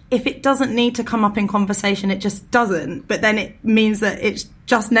like if it doesn't need to come up in conversation, it just doesn't. But then it means that it's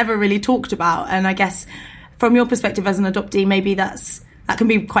just never really talked about. And I guess from your perspective as an adoptee, maybe that can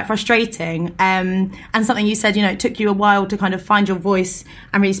be quite frustrating. And something you said, it took you a while to kind of find your voice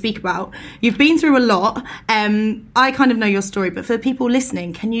and really speak about. You've been through a lot. I kind of know your story, but for people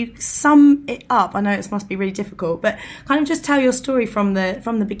listening, can you sum it up? I know it must be really difficult, but kind of just tell your story from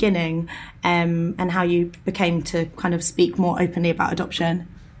the beginning, and how you became to kind of speak more openly about adoption.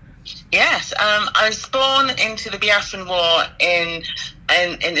 Yes, I was born into the Biafran War in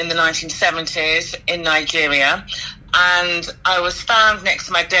the 1970s in Nigeria. And I was found next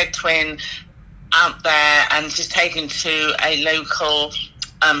to my dead twin out there and just taken to a local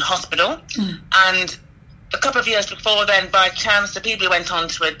hospital. And a couple of years before then, by chance, the people who went on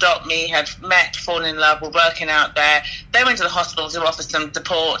to adopt me had met, fallen in love, were working out there. They went to the hospital to offer some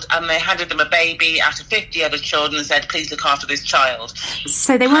support, and they handed them a baby out of 50 other children and said, please look after this child.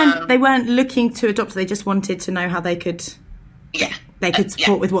 So they weren't looking to adopt, they just wanted to know how they could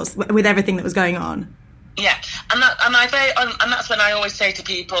support with everything that was going on. Yeah, and that's when I always say to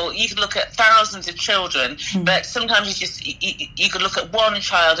people, you could look at thousands of children, but sometimes you could look at one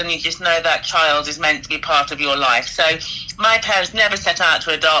child and you just know that child is meant to be part of your life. So my parents never set out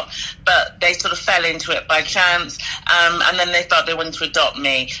to adopt, but they sort of fell into it by chance, and then they thought they wanted to adopt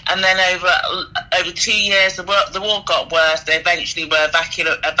me. And then over 2 years, the war got worse. They eventually were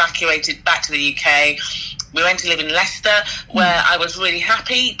evacuated back to the UK. We went to live in Leicester, where I was really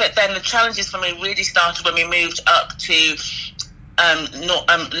happy, but then the challenges for me really started when we moved up to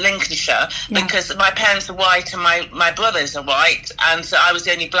Lincolnshire, because my parents are white and my brothers are white, and so I was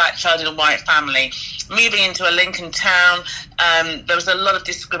the only black child in a white family. Moving into a Lincoln town, there was a lot of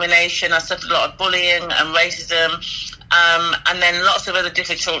discrimination. I suffered a lot of bullying and racism. And then lots of other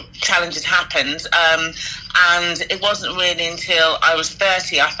difficult challenges happened. And it wasn't really until I was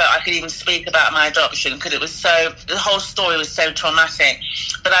 30 I felt I could even speak about my adoption, because the whole story was so traumatic.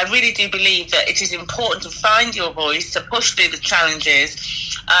 But I really do believe that it is important to find your voice, to push through the challenges,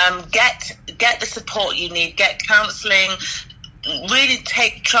 get the support you need, get counselling, really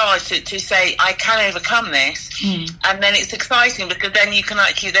take charge to say, I can overcome this. And then it's exciting, because then you can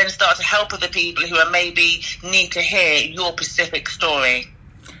actually then start to help other people who are maybe need to hear your specific story.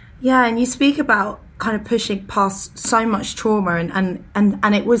 Yeah, and you speak about kind of pushing past so much trauma,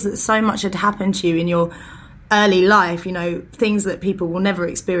 and it was that so much had happened to you in your early life, things that people will never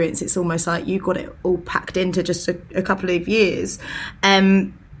experience. It's almost like you got it all packed into just a couple of years.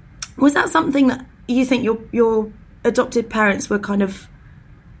 Was that something that you think your adopted parents were kind of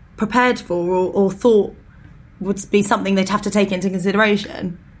prepared for, or thought would be something they'd have to take into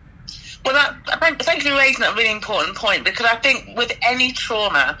consideration? Well, thank you for raising that really important point, because I think with any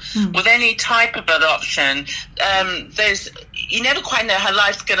trauma, with any type of adoption, you never quite know how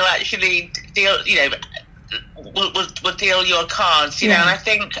life's going to actually deal, will deal your cards, and I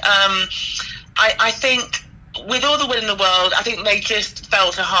think, I think with all the will in the world, I think they just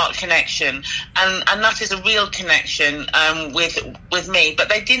felt a heart connection, and that is a real connection with me. But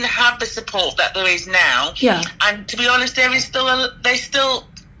they didn't have the support that there is now. Yeah. And to be honest, there's still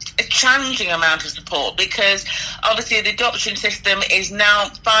a challenging amount of support, because obviously the adoption system is now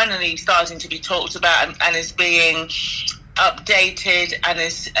finally starting to be talked about and is being updated and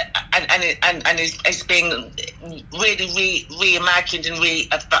is being really reimagined and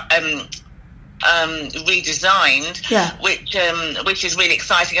redesigned, which is really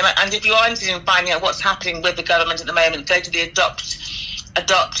exciting. And if you're interested in finding out what's happening with the government at the moment, go to the Adoption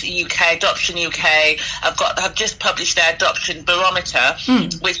UK. Have just published their adoption barometer,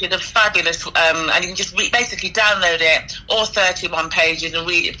 which is a fabulous, and you can just basically download it, all 31 pages, and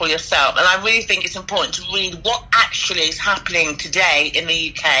read it for yourself. And I really think it's important to read what actually is happening today in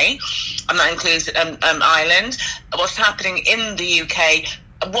the UK, and that includes Ireland, what's happening in the UK,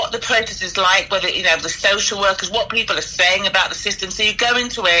 what the process is like, whether, the social workers, what people are saying about the system. So you go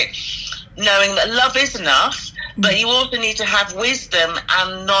into it knowing that love is enough, but you also need to have wisdom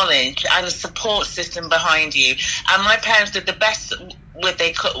and knowledge and a support system behind you. And my parents did the best obviously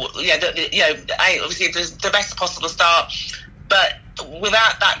it was the best possible start, but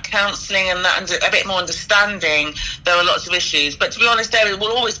without that counselling and that a bit more understanding, there are lots of issues. But to be honest, there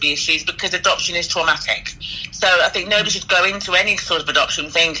will always be issues because adoption is traumatic. So I think nobody should go into any sort of adoption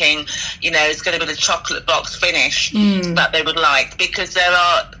thinking, it's going to be the chocolate box finish that they would like, because there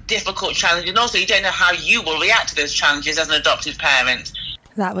are difficult challenges. And also, you don't know how you will react to those challenges as an adoptive parent.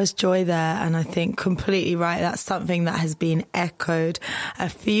 That was Joy there, and I think completely right. That's something that has been echoed a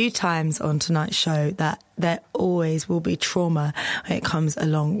few times on tonight's show, that there always will be trauma when it comes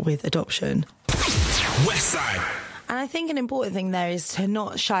along with adoption. Westside. And I think an important thing there is to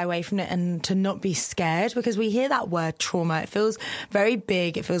not shy away from it and to not be scared, because we hear that word trauma. It feels very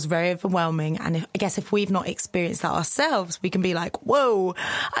big. It feels very overwhelming. And I guess if we've not experienced that ourselves, we can be like, whoa,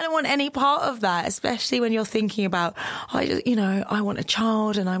 I don't want any part of that, especially when you're thinking about, I want a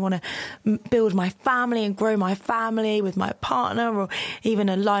child and I want to build my family and grow my family with my partner or even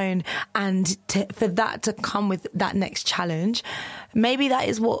alone. And for that to come with that next challenge, maybe that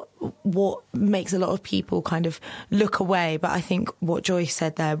is what makes a lot of people kind of look away. But I think what Joy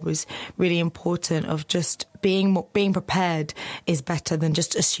said there was really important, of just being prepared is better than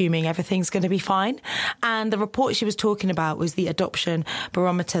just assuming everything's going to be fine. And the report she was talking about was the Adoption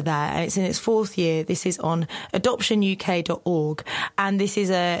Barometer there. And it's in its 4th year. This is on adoptionuk.org. And this is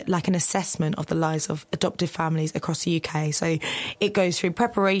an assessment of the lives of adoptive families across the UK. So it goes through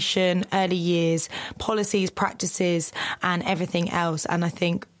preparation, early years, policies, practices, and everything else. And I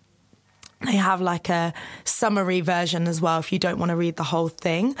think they have like a summary version as well if you don't want to read the whole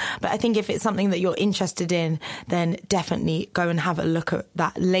thing. But I think if it's something that you're interested in, then definitely go and have a look at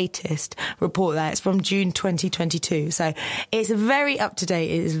that latest report there. It's from June 2022. So it's very up to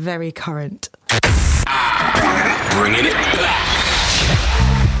date. It is very current. Bringing it back.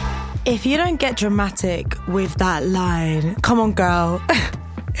 If you don't get dramatic with that line, come on, girl.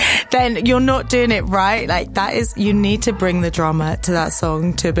 Then you're not doing it right. Like, that is, you need to bring the drama to that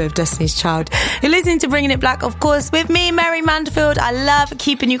song, to a bit of Destiny's Child. You're listening to Bringing It Black, of course, with me, Mary Manfield. I love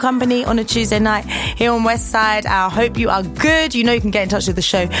keeping you company on a Tuesday night here on Westside. I hope you are good. You know you can get in touch with the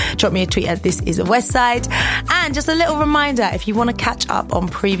show. Drop me a tweet at This Is a Westside. And just a little reminder, if you want to catch up on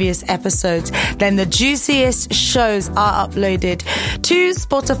previous episodes, then the juiciest shows are uploaded to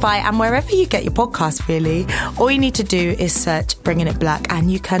Spotify and wherever you get your podcast, really. All you need to do is search Bringing It Black and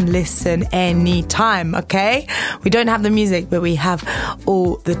you can listen anytime, okay? We don't have the music, but we have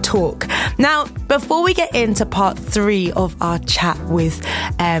all the talk. Now, before we get into part 3 of our chat with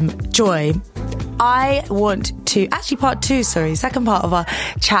Joy, I want to, actually second part of our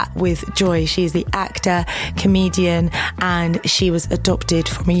chat with Joy. She's the actor, comedian, and she was adopted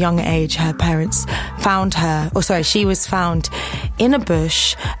from a young age. Her parents found her, she was found in a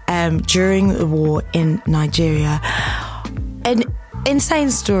bush during the war in Nigeria. An insane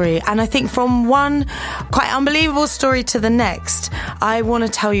story, and I think from one quite unbelievable story to the next, I want to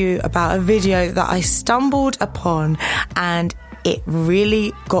tell you about a video that I stumbled upon, and it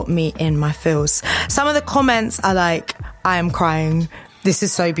really got me in my feels. Some of the comments are like, I am crying, this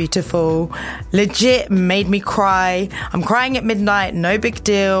is so beautiful, legit made me cry, I'm crying at midnight, no big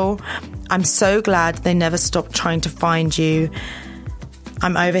deal, I'm so glad they never stopped trying to find you,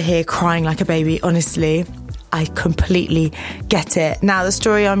 I'm over here crying like a baby, honestly. I completely get it. Now, the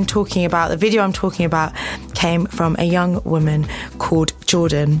story I'm talking about, the video I'm talking about, came from a young woman called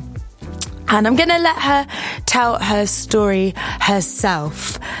Jordan. And I'm going to let her tell her story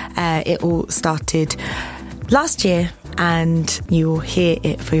herself. It all started last year, and you will hear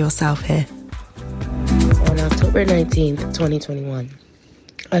it for yourself here. On October 19th, 2021,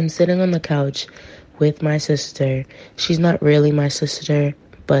 I'm sitting on the couch with my sister. She's not really my sister,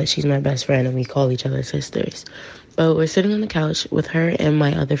 but she's my best friend and we call each other sisters. But we're sitting on the couch with her and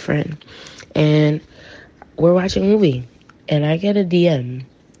my other friend, and we're watching a movie, and I get a DM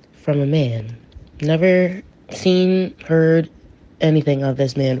from a man. Never seen, heard anything of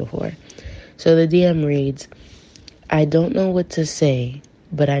this man before. So the DM reads, I don't know what to say,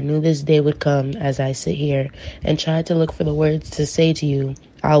 but I knew this day would come as I sit here and try to look for the words to say to you.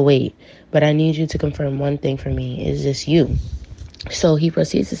 I'll wait, but I need you to confirm one thing for me. Is this you? So he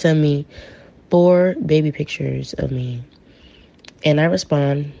proceeds to send me 4 baby pictures of me. And I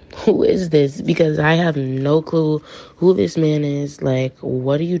respond, who is this? Because I have no clue who this man is. Like,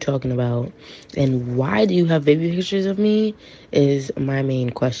 what are you talking about? And why do you have baby pictures of me is my main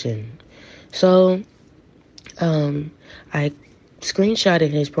question. So I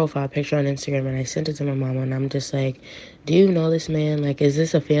screenshotted his profile picture on Instagram and I sent it to my mama, and I'm just like, do you know this man? Like, is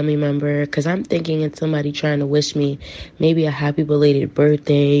this a family member? Because I'm thinking it's somebody trying to wish me maybe a happy belated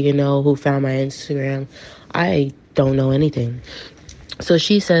birthday, who found my Instagram. I don't know anything. So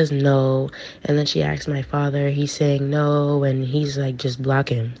she says no, and then she asks my father. He's saying no, and he's like, just block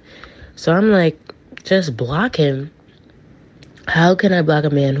him. So I'm like, just block him? How can I block a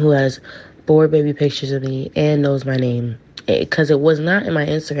man who has 4 baby pictures of me and knows my name? Because it was not in my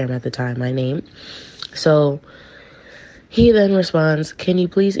Instagram at the time, my name. So he then responds, can you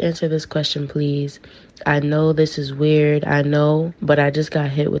please answer this question, please? I know this is weird, I know, but I just got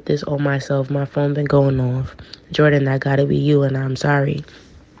hit with this on myself. My phone been going off. Jordan, that gotta be you, and I'm sorry.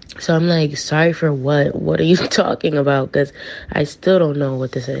 So I'm like, sorry for what? What are you talking about? Because I still don't know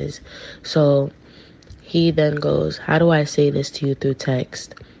what this is. So he then goes, how do I say this to you through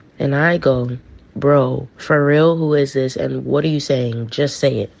text? And I go, bro, for real, who is this? And what are you saying? Just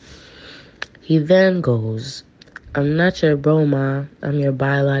say it. He then goes, I'm not your bro, ma. I'm your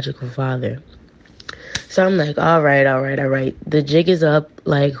biological father. So I'm like, all right. The jig is up.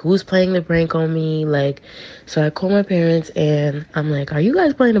 Like, who's playing the prank on me? Like, so I call my parents and I'm like, are you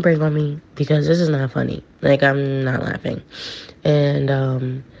guys playing the prank on me? Because this is not funny. Like, I'm not laughing. And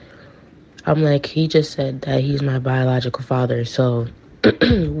I'm like, he just said that he's my biological father. So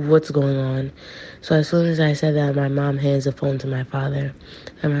what's going on? So as soon as I said that, my mom hands the phone to my father.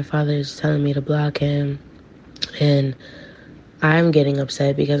 And my father is telling me to block him. And I'm getting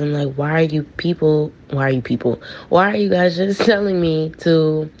upset because I'm like, why are you guys just telling me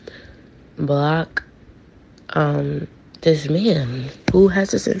to block this man who has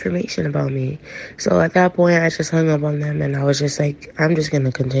this information about me? So at that point, I just hung up on them and I was just like, I'm just going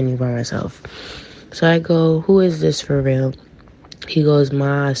to continue by myself. So I go, who is this for real? He goes,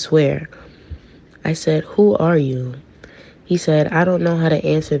 ma, I swear. I said, who are you? He said, I don't know how to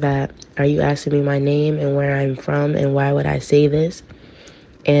answer that. Are you asking me my name and where I'm from and why would I say this?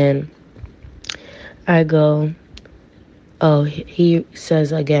 And I go, oh, he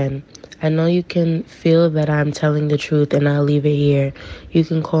says again, I know you can feel that I'm telling the truth and I'll leave it here. You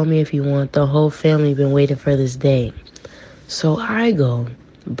can call me if you want. The whole family been waiting for this day. So I go,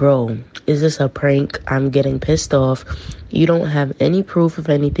 bro, is this a prank? I'm getting pissed off. You don't have any proof of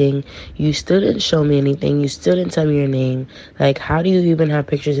anything. You still didn't show me anything. You still didn't tell me your name. Like, how do you even have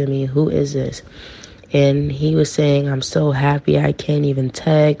pictures of me? Who is this? And he was saying, I'm so happy I can't even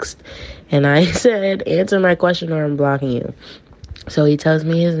text. And I said, answer my question or I'm blocking you. So he tells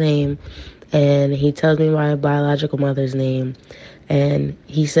me his name and he tells me my biological mother's name. And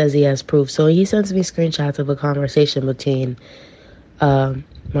he says he has proof. So he sends me screenshots of a conversation between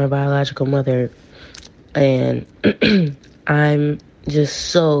my biological mother, and I'm just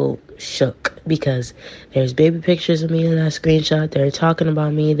so shook because there's baby pictures of me in that screenshot. They're talking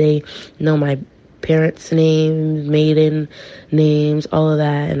about me. They know my parents' names, maiden names, all of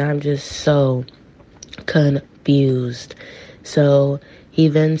that, and I'm just so confused. So he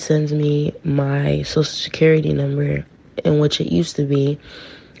then sends me my social security number, in which it used to be,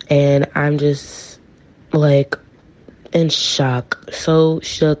 and I'm just like in shock, so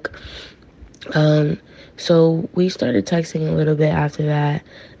shook. So we started texting a little bit after that,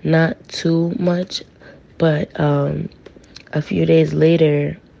 not too much, but a few days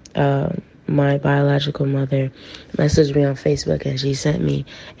later, my biological mother messaged me on Facebook and she sent me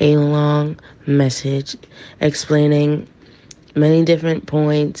a long message explaining many different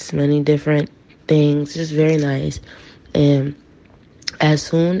points, many different things, just very nice. And as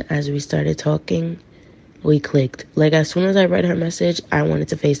soon as we started talking, we clicked. Like, as soon as I read her message, I wanted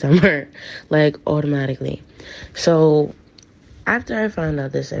to FaceTime her, like, automatically. So after I found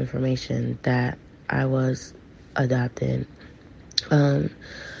out this information that I was adopted, I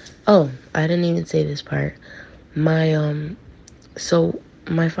didn't even say this part. So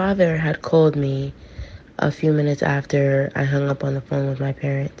my father had called me a few minutes after I hung up on the phone with my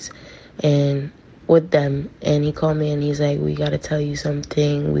parents and with them, and he called me and he's like, we gotta tell you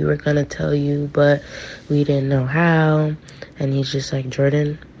something. We were gonna tell you, but we didn't know how. And he's just like,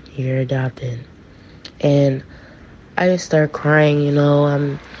 Jordan, you're adopted. And I just start crying,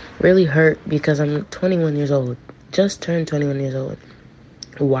 I'm really hurt because I'm 21 years old, just turned 21 years old.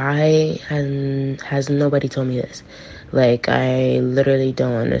 Why has nobody told me this? Like, I literally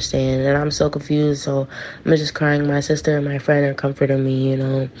don't understand, and I'm so confused. So I'm just crying. My sister and my friend are comforting me,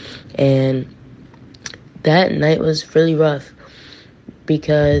 and that night was really rough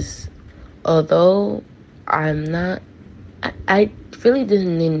because although I really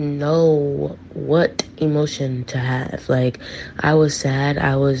didn't even know what emotion to have. Like, I was sad,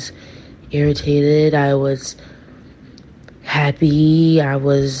 I was irritated, I was happy, I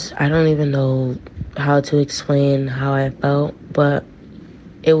don't even know how to explain how I felt, but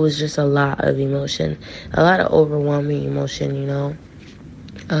it was just a lot of emotion, a lot of overwhelming emotion,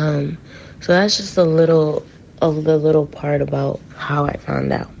 So that's just a little of the little part about how I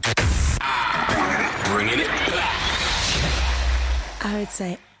found out. Bringing it back. I would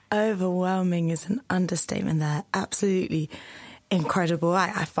say overwhelming is an understatement there. Absolutely incredible.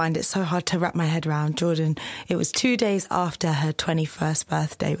 I find it so hard to wrap my head around. Jordan, it was 2 days after her 21st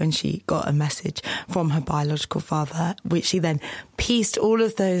birthday when she got a message from her biological father, which she then pieced all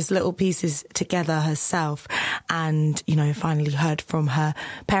of those little pieces together herself and, you know, finally heard from her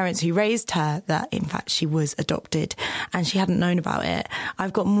parents who raised her that, in fact, she was adopted and she hadn't known about it.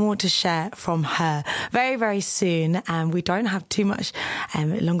 I've got more to share from her very, very soon, and we don't have too much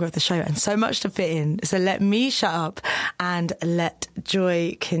longer of the show and so much to fit in. So let me shut up and let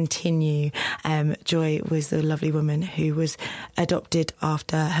Joy continue. Joy was the lovely woman who was adopted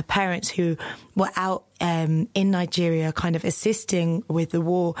after her parents, who were out in Nigeria kind of assisting with the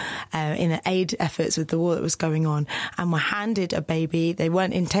war, in the aid efforts with the war that was going on, and were handed a baby. They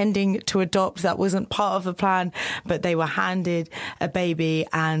weren't intending to adopt. That wasn't part of the plan, but they were handed a baby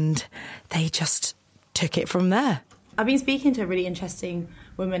and they just took it from there. I've been speaking to a really interesting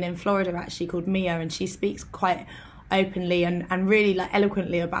woman in Florida actually called Mia, and she speaks quite openly and really like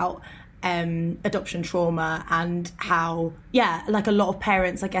eloquently about adoption trauma and how, yeah, like a lot of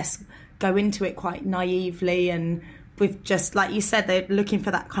parents, I guess, go into it quite naively and with just, like you said, they're looking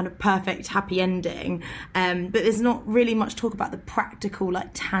for that kind of perfect happy ending. But there's not really much talk about the practical, like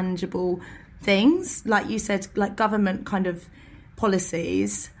tangible things, like you said, like government kind of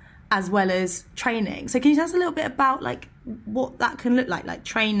policies as well as training. So can you tell us a little bit about like what that can look like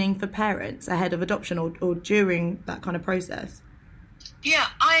training for parents ahead of adoption or during that kind of process? Yeah,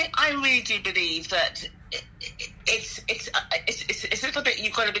 I really do believe that it's a little bit,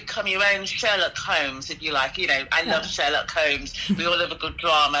 you've got to become your own Sherlock Holmes, if you like. You know, I love Sherlock Holmes. We all love a good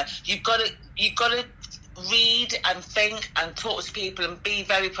drama. You've got to read and think and talk to people and be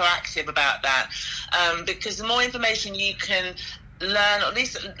very proactive about that, because the more information you can learn, or at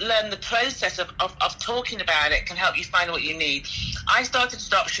least learn the process of talking about it, can help you find what you need. I started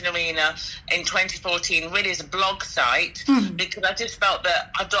Adoption Arena in 2014 really as a blog site, because I just felt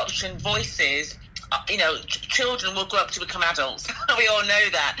that adoption voices, you know, children will grow up to become adults. We all know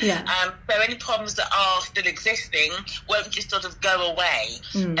that. Yeah. So any problems that are still existing won't just sort of go away.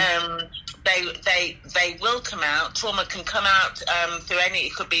 They will come out. Trauma can come out through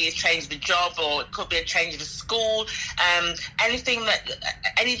it could be a change of a job, or it could be a change of a school.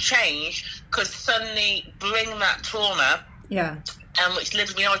 Any change could suddenly bring that trauma. Yeah. Which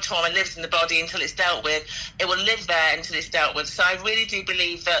lives, we know trauma lives in the body until it's dealt with. It will live there until it's dealt with. So I really do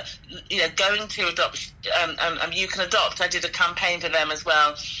believe that, you know, going to adoption, You Can Adopt, I did a campaign for them as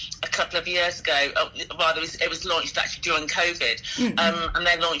well a couple of years ago. It was launched actually during COVID. And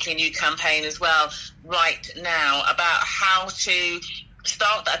they're launching a new campaign as well right now about how to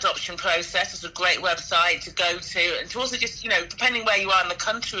start the adoption process. It's a great website to go to, and to also just, you know, depending where you are in the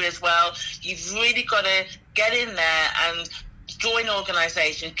country as well, you've really got to get in there and join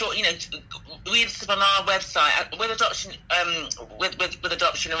organisations, you know, read stuff on our website with adoption, with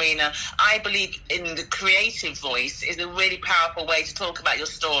Adoption Arena. I believe in the creative voice is a really powerful way to talk about your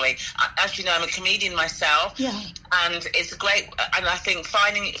story. As you know, I'm a comedian myself, and it's a great. And I think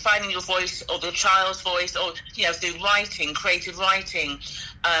finding your voice, or the child's voice, or, you know, through writing, creative writing,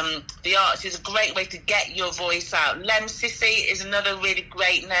 the arts is a great way to get your voice out. Lem Sissy is another really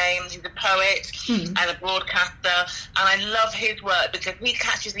great name. He's a poet and a broadcaster, and I love his work because he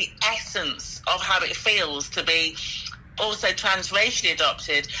catches the essence of how it feels to be also transracially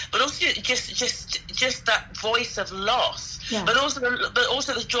adopted, but also just that voice of loss, but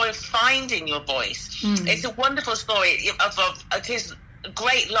also the joy of finding your voice. It's a wonderful story of his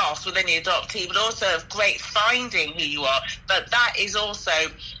great loss within the adoptee, but also of great finding who you are. But that is also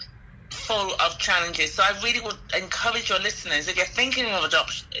full of challenges. So I really would encourage your listeners, if you're thinking of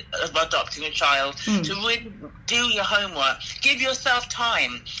adopting a child, to really do your homework. Give yourself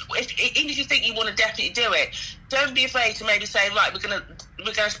time. Even if you think you want to definitely do it, don't be afraid to maybe say, right, we're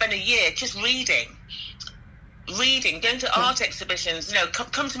gonna spend a year just reading, going to art exhibitions. You know,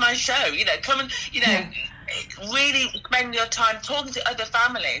 come to my show. You know, come and, you know. Really spend your time talking to other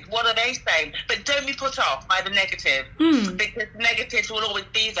families. What are they saying? But don't be put off by the negative, because negatives will always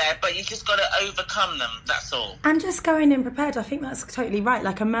be there, but you just got to overcome them. That's all. And just going in prepared. I think that's totally right.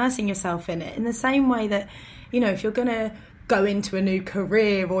 Like immersing yourself in it in the same way that, you know, if you're going to go into a new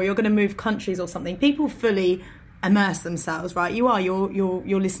career or you're going to move countries or something, people fully immerse themselves, right?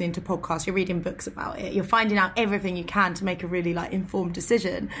 You're listening to podcasts, you're reading books about it, you're finding out everything you can to make a really like informed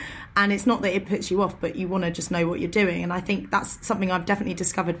decision. And it's not that it puts you off, but you want to just know what you're doing. And I think that's something I've definitely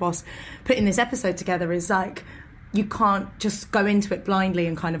discovered whilst putting this episode together, is like you can't just go into it blindly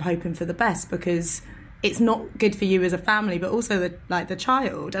and kind of hoping for the best, because it's not good for you as a family, but also the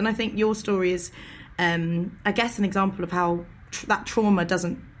child. And I think your story is, I guess, an example of how that trauma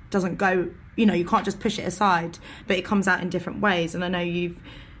doesn't go. You know, you can't just push it aside, but it comes out in different ways. And I know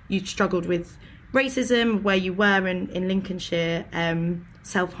you've struggled with racism where you were in Lincolnshire,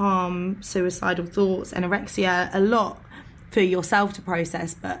 self-harm, suicidal thoughts, anorexia, a lot for yourself to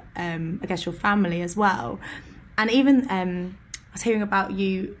process, but I guess your family as well. And even I was hearing about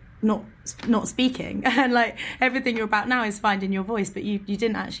you not speaking, and like everything you're about now is finding your voice, but you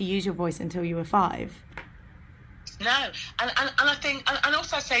didn't actually use your voice until you were 5. No, and I think, and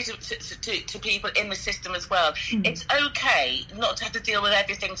also I say to people in the system as well, it's okay not to have to deal with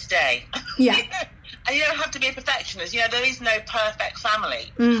everything today. Yeah. And you don't have to be a perfectionist. You know, there is no perfect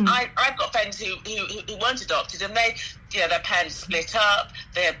family. I've got friends who weren't adopted, and they, you know, their parents split up,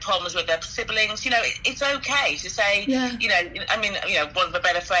 they had problems with their siblings. You know, it's okay to say, you know, I mean, you know, one of the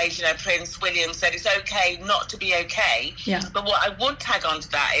better phrases, you know, Prince William said, it's okay not to be okay. Yeah. But what I would tag on to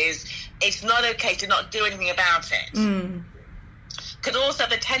that is, it's not okay to not do anything about it. Because also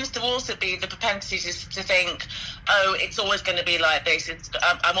there tends to also be the propensity to think, oh, it's always going to be like this.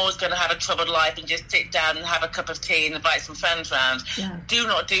 I'm always going to have a troubled life and just sit down and have a cup of tea and invite some friends around. Yeah. Do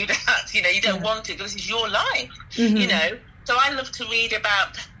not do that. You know, you don't want to, because this is your life. You know, so I love to read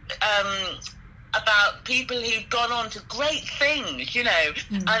about people who've gone on to great things, you know,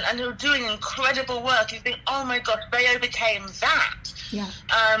 and who are doing incredible work. You think, oh my gosh, they overcame that. Yeah.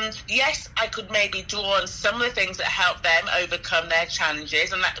 Yes, I could maybe draw on some of the things that help them overcome their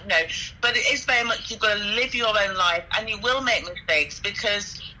challenges, and that, you know, but it is very much, you've got to live your own life, and you will make mistakes,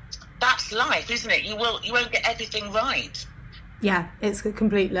 because that's life, isn't it? You won't get everything right. Yeah, it's a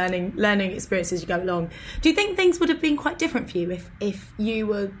complete learning experience as you go along. Do you think things would have been quite different for you if you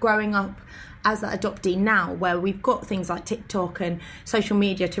were growing up as that adoptee now, where we've got things like TikTok and social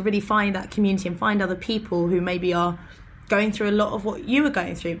media to really find that community and find other people who maybe are going through a lot of what you were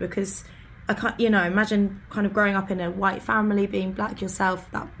going through? Because I can't, you know, imagine kind of growing up in a white family, being black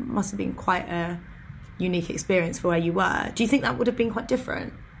yourself, that must have been quite a unique experience for where you were. Do you think that would have been quite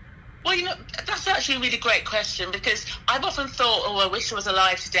different? Well, you know, that's actually a really great question, because I've often thought, oh, I wish I was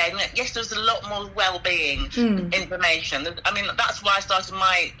alive today. And yes, there's a lot more well-being information. I mean, that's why I started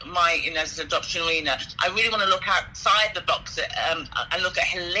my you know, this adoption arena. I really want to look outside the box and look at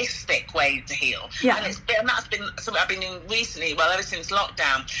holistic ways to heal. Yeah. And that's been something I've been doing recently, well, ever since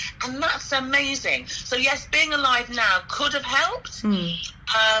lockdown. And that's amazing. So yes, being alive now could have helped,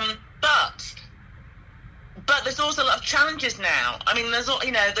 but there's also a lot of challenges now. I mean, there's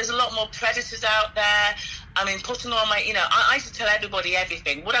a lot more predators out there. I mean, putting on my, you know, I used to tell everybody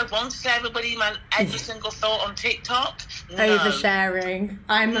everything. Would I want to tell everybody every single thought on TikTok? No. Oversharing.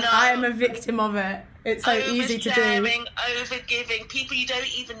 I'm a victim of it. It's so easy to do. Oversharing, overgiving, people you don't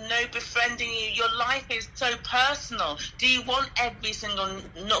even know befriending you. Your life is so personal. Do you want every single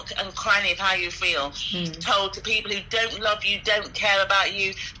nook and cranny of how you feel told to people who don't love you, don't care about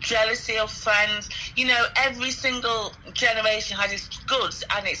you, jealousy of friends? You know, every single generation has its goods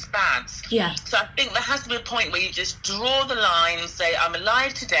and its bads. Yeah. So I think there has to be a point where you just draw the line and say, I'm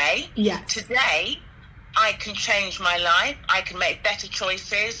alive today. Yeah. Today, I can change my life. I can make better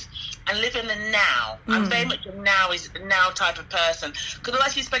choices and live in the now. I'm very much a now type of person. Because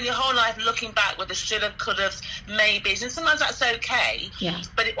otherwise you spend your whole life looking back with the shoulda, couldas, maybes, and sometimes that's okay. Yeah.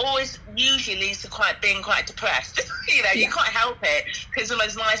 But it always usually leads to being quite depressed. You know, you can't help it, because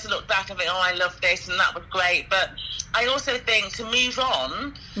sometimes it's nice to look back and think, oh, I love this and that was great. But I also think to move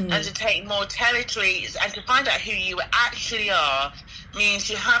on and to take more territories and to find out who you actually are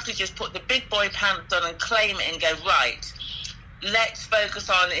means you have to just put the big boy pants on and claim it and go, right, let's focus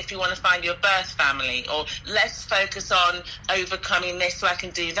on if you want to find your birth family, or let's focus on overcoming this so I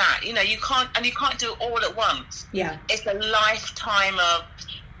can do that. You know, you can't do it all at once. Yeah. It's a lifetime of,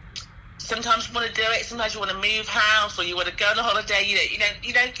 sometimes you want to do it, sometimes you want to move house, or you want to go on a holiday. You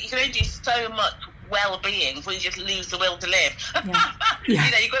can only do so much well-being before you just lose the will to live. Yeah. Yeah.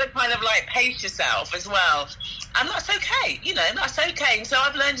 You know, you've got to kind of like pace yourself as well, and that's okay. You know, that's okay. And so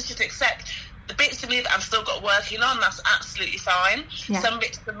I've learned to just accept the bits of me that I've still got working on. That's absolutely fine. Yeah. Some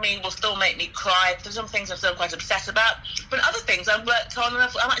bits of me will still make me cry. There's some things I'm still quite obsessed about, but other things I've worked on and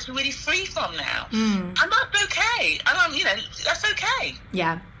I'm actually really free from now, and that's okay. And that's okay.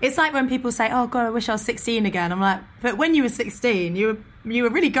 Yeah, it's like when people say, "Oh God, I wish I was 16 again." I'm like, but when you were 16, you were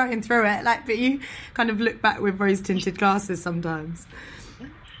really going through it. Like, but you kind of look back with rose-tinted glasses sometimes.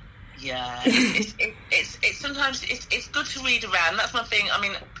 Yeah, it's sometimes it's good to read around. That's one thing. I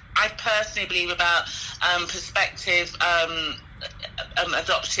mean, I personally believe about prospective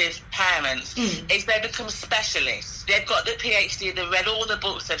adoptive parents is they become specialists. They've got the PhD, they've read all the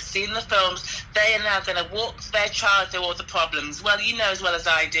books, they've seen the films, they are now going to walk their child through all the problems. Well, you know as well as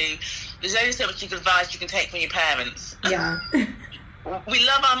I do, there's only so much advice you can take from your parents. Yeah. We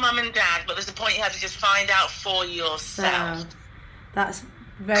love our mum and dad, but there's a point you have to just find out for yourself. That's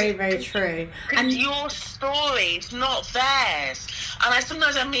very, very true. And your story, it's not theirs. And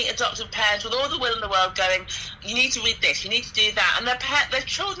sometimes I meet adoptive parents with all the will in the world going, you need to read this, you need to do that. And their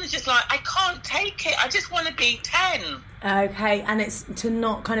children are just like, I can't take it. I just want to be 10. Okay, and it's to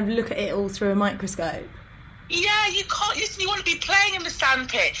not kind of look at it all through a microscope. Yeah, you can't. Listen, you want to be playing in the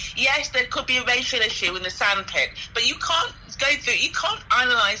sandpit. Yes, there could be a racial issue in the sandpit, but you can't you can't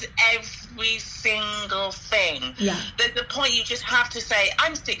analyse every single thing. Yeah. There's the point you just have to say,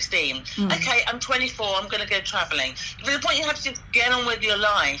 I'm 16. Okay, I'm 24. I'm going to go travelling. There's the point you have to just get on with your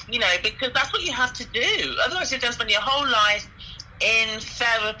life, because that's what you have to do. Otherwise, you're going to spend your whole life in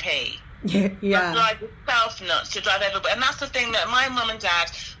therapy. Yeah. To drive yourself nuts, to drive everybody. And that's the thing that my mum and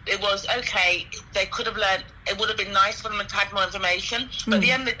dad, it was, okay, they could have learned, it would have been nice for them to have more information, but at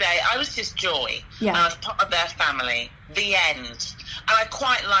the end of the day, I was just joy. Yeah. And I was part of their family. The end. And I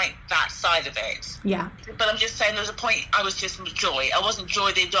quite like that side of it. Yeah. But I'm just saying, there was a point I was just joy. I wasn't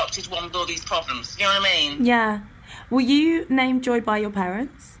Joy, the adopted one with all these problems. You know what I mean? Yeah. Were you named Joy by your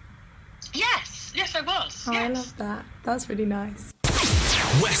parents? Yes, I was. Oh, yes. I love that. That's really nice.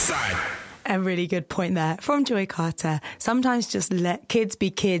 Westside. A really good point there from Joy Carter. Sometimes just let kids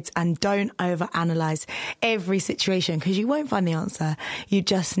be kids and don't overanalyze every situation, because you won't find the answer. You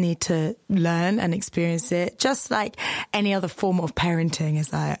just need to learn and experience it. Just like any other form of parenting, is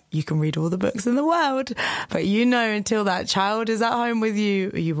that you can read all the books in the world, but until that child is at home with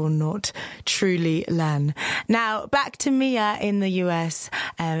you, you will not truly learn. Now, back to Mia in the US.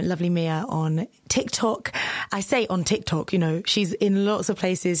 Lovely Mia on TikTok. I say on TikTok, she's in lots of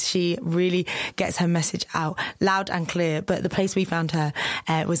places. She really gets her message out loud and clear, but the place we found her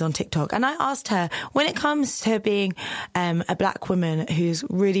was on TikTok. And I asked her, when it comes to being a black woman who's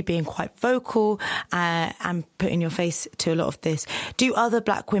really being quite vocal and putting your face to a lot of this, do other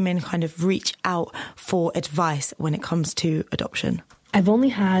black women kind of reach out for advice when it comes to adoption? I've only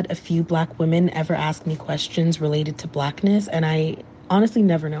had a few black women ever ask me questions related to blackness, and I honestly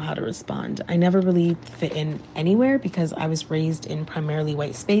never know how to respond. I never really fit in anywhere because I was raised in primarily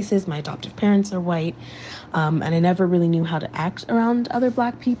white spaces. My adoptive parents are white, and I never really knew how to act around other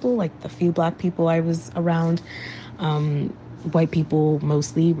black people, like the few black people I was around. White people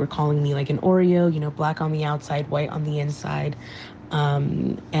mostly were calling me like an Oreo, black on the outside, white on the inside.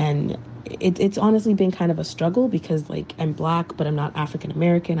 And it's honestly been kind of a struggle because I'm black, but I'm not African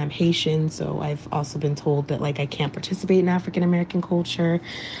American. I'm Haitian. So I've also been told that I can't participate in African American culture.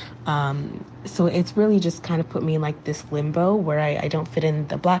 So it's really just kind of put me in this limbo where I don't fit in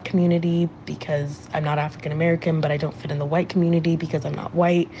the black community because I'm not African American, but I don't fit in the white community because I'm not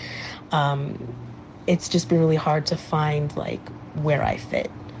white. It's just been really hard to find where I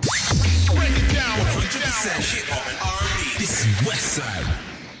fit. Break it down. 100% hip hop and R&B. This is Westside.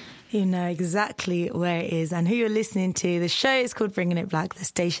 You know exactly where it is and who you're listening to. The show is called Bringing It Black. The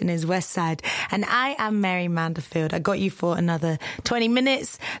station is Westside. And I am Mary Manderfield. I got you for another 20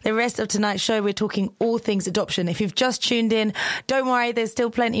 minutes. The rest of tonight's show, we're talking all things adoption. If you've just tuned in, don't worry, there's still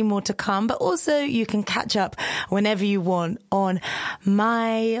plenty more to come. But also you can catch up whenever you want on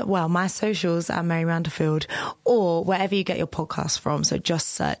my socials at Mary Manderfield or wherever you get your podcasts from. So just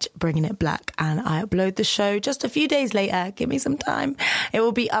search Bringing It Black and I upload the show just a few days later. Give me some time. It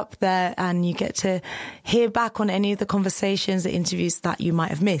will be up there and you get to hear back on any of the conversations, the interviews that you might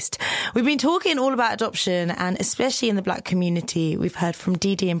have missed. We've been talking all about adoption and especially in the black community. We've heard from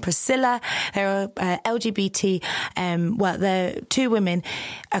Didi and Priscilla. They're LGBT, they're two women,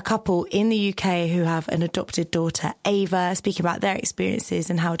 a couple in the UK who have an adopted daughter, Ava, speaking about their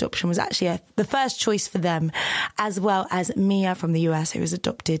experiences and how adoption was actually the first choice for them, as well as Mia from the US, who was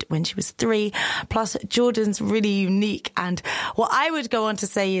adopted when she was 3, plus Jordan's really unique and what I would go on to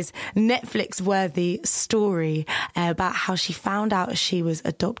say is Netflix-worthy story about how she found out she was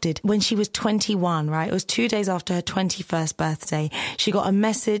adopted when she was 21, right? It was 2 days after her 21st birthday. She got a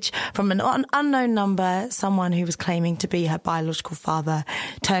message from an unknown number, someone who was claiming to be her biological father.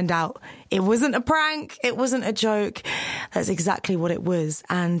 Turned out it wasn't a prank. It wasn't a joke. That's exactly what it was.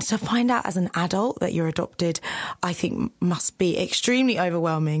 And to find out as an adult that you're adopted, I think must be extremely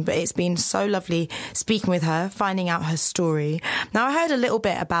overwhelming. But it's been so lovely speaking with her, finding out her story. Now, I heard a little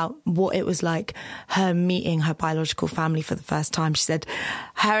bit about what it was like her meeting her biological family for the first time. She said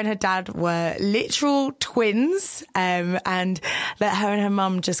her and her dad were literal twins, and that her and her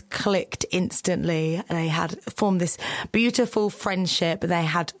mum just clicked instantly. They had formed this beautiful friendship. They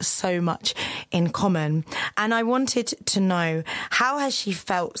had so much much in common. And I wanted to know, how has she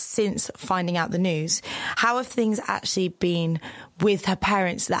felt since finding out the news? How have things actually been with her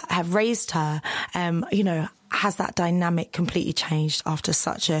parents that have raised her? Has that dynamic completely changed after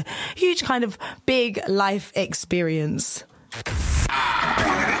such a huge kind of big life experience?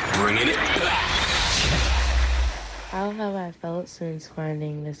 Bringing it back. How have I felt since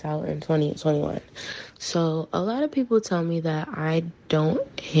finding this out in 2021? So a lot of people tell me that I don't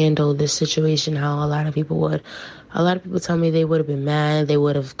handle this situation how a lot of people would. A lot of people tell me they would have been mad, they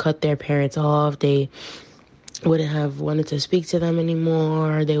would have cut their parents off, they wouldn't have wanted to speak to them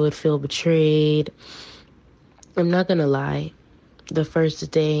anymore, they would feel betrayed. I'm not gonna lie. The first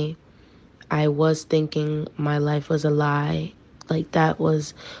day, I was thinking my life was a lie. Like, that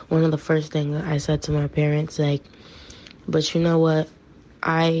was one of the first things I said to my parents, like, but you know what?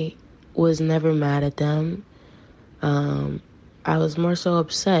 I was never mad at them. I was more so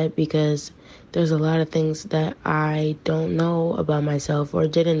upset because there's a lot of things that I don't know about myself or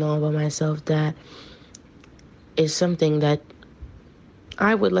didn't know about myself that is something that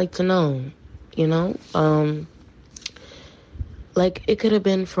I would like to know, you know? Like, it could have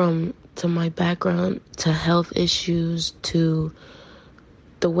been to my background, to health issues, to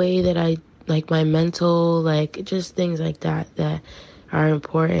the way that I, like, my mental, like, just things like that are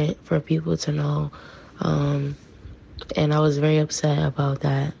important for people to know. And I was very upset about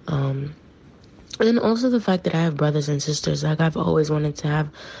that. And also the fact that I have brothers and sisters. Like, I've always wanted to have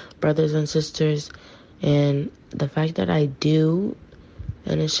brothers and sisters. And the fact that I do,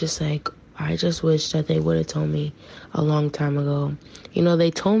 and it's just like, I just wish that they would have told me a long time ago. You know,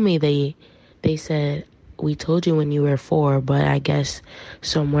 they told me, they said, we told you when you were 4, but I guess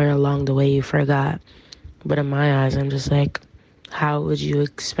somewhere along the way you forgot. But in my eyes, I'm just like, how would you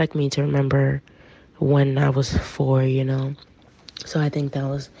expect me to remember when I was 4, you know? So I think that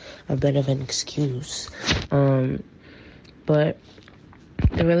was a bit of an excuse. But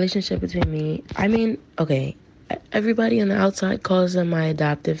the relationship between me, I mean, okay, everybody on the outside calls them my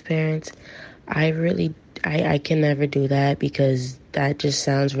adoptive parents. I can never do that because that just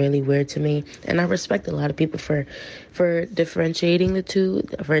sounds really weird to me. And I respect a lot of people for differentiating the two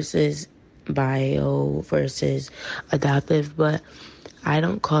versus bio versus adoptive. But I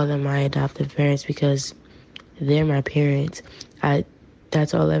don't call them my adoptive parents because they're my parents.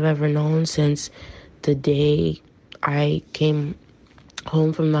 That's all I've ever known since the day I came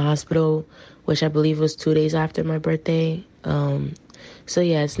home from the hospital, which I believe was 2 days after my birthday. So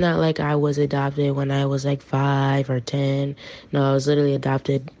yeah, it's not like I was adopted when I was like 5 or 10. No, I was literally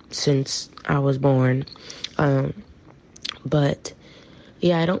adopted since I was born. But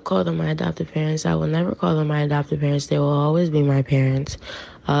yeah, I don't call them my adopted parents. I will never call them my adopted parents. They will always be my parents.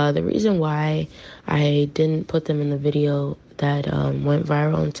 The reason why I didn't put them in the video that went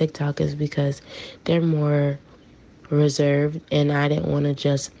viral on TikTok is because they're more reserved, and I didn't want to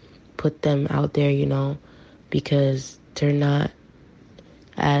just put them out there, you know, because they're not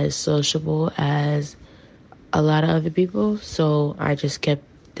as sociable as a lot of other people. So I just kept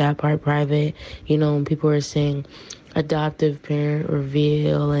that part private. You know, when people were saying adoptive parent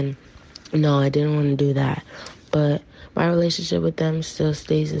reveal, and no, I didn't want to do that. But my relationship with them still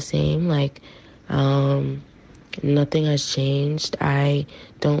stays the same. Like, nothing has changed. I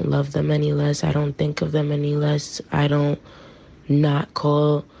don't love them any less. I don't think of them any less. I don't not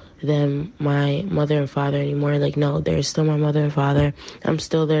call them my mother and father anymore. Like, no, they're still my mother and father. I'm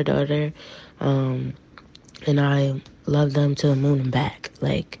still their daughter. And I love them to the moon and back.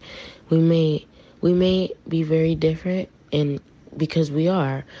 Like, we may be very different, and because we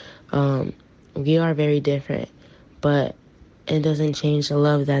are very different, but it doesn't change the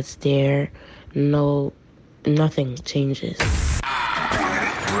love that's there. No, nothing changes.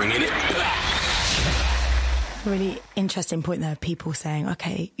 Bringing it back. Really interesting point there of people saying,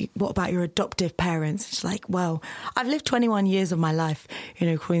 okay, what about your adoptive parents? It's like, well, I've lived 21 years of my life, you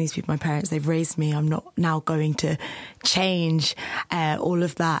know, calling these people my parents. They've raised me. I'm not now going to change all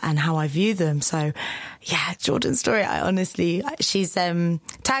of that and how I view them. So, yeah, Jordan's story, she's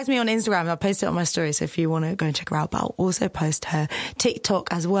tagged me on Instagram. I'll post it on my story. So if you want to go and check her out, but I'll also post her TikTok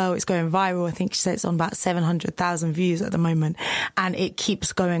as well. It's going viral. I think she said it's on about 700,000 views at the moment, and it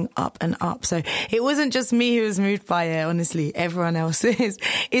keeps going up and up. So it wasn't just me who was moved by it. Honestly, everyone else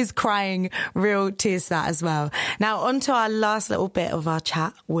is crying real tears to that as well. Now, on to our last little bit of our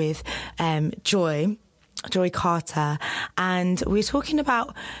chat with Joy Carter, and we're talking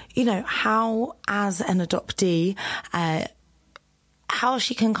about, you know, how as an adoptee, how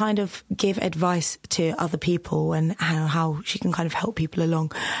she can kind of give advice to other people and how she can kind of help people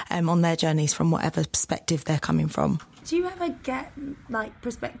along on their journeys from whatever perspective they're coming from. Do you ever get like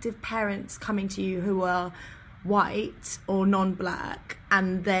prospective parents coming to you who are white or non-black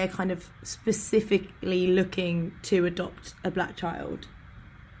and they're kind of specifically looking to adopt a black child?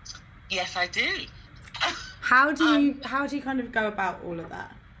 Yes, I do. How do you kind of go about all of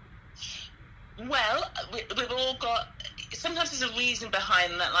that? Well, we've all got. Sometimes there's a reason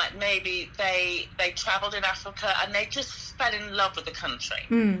behind that, like maybe they travelled in Africa and they just fell in love with the country.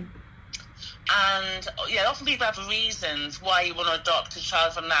 And often people have reasons why you want to adopt a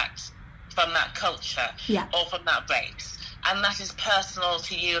child from that culture or from that race, and that is personal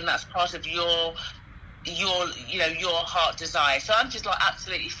to you, and that's part of your heart desire. So I'm just like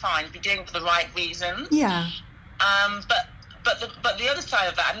absolutely fine if you're doing it for the right reasons. But the other side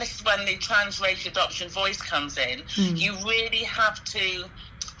of that, and this is when the transracial adoption voice comes in, you really have to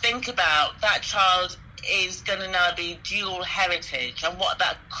think about that child is going to now be dual heritage and what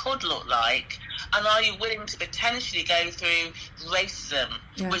that could look like, and are you willing to potentially go through racism,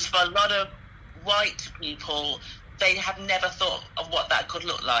 which for a lot of white people, they have never thought of what that could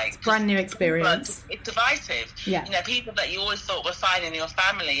look like. It's a brand new experience. But it's divisive. Yeah. You know, people that you always thought were fine in your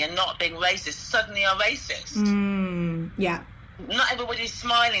family and not being racist suddenly are racist. Yeah. Not everybody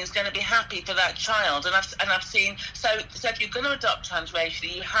smiling is going to be happy for that child, and I've seen. So if you're going to adopt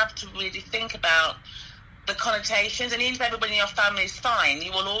transracially, you have to really think about the connotations. And even if everybody in your family is fine,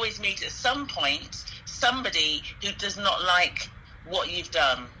 you will always meet at some point somebody who does not like what you've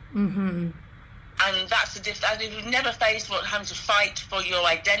done. And that's the difference. And if you've never faced having to fight for your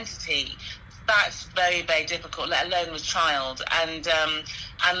identity, that's very, very difficult, let alone with child. And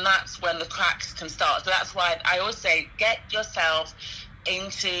that's when the cracks can start. So that's why I always say, get yourself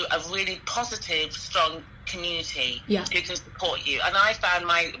into a really positive, strong community who can support you. And I found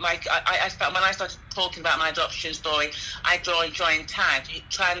I found when I started talking about my adoption story, I joined TAG,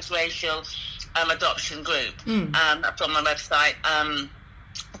 Transracial Adoption Group. That's on my website.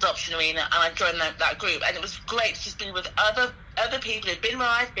 Adoption Arena, and I joined that group, and it was great to just be with other people who've been where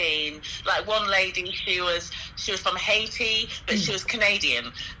I've been. Like one lady, she was from Haiti, but she was Canadian,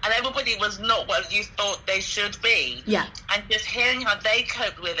 and everybody was not what you thought they should be. And just hearing how they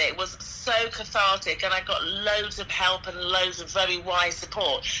coped with it was so cathartic, and I got loads of help and loads of very wise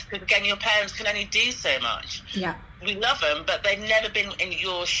support, because again, your parents can only do so much. We love them, but they've never been in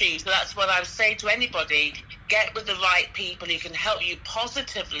your shoes. So that's what I would say to anybody: get with the right people who can help you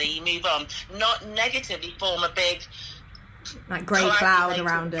positively move on, not negatively form a big like grey cloud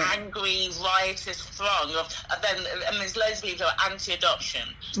around it, angry, riotous throng and there's loads of people who are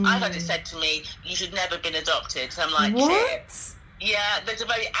anti-adoption. I've had it said to me, you should never have been adopted. So I'm like, what? Yeah, there's a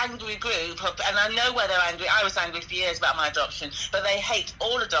very angry group, and I know where they're angry. I was angry for years about my adoption, but they hate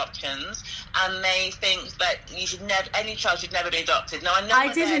all adoptions, and they think that any child should never be adopted. Now I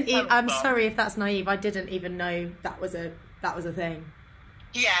know. I'm sorry if that's naive. I didn't even know that was a thing.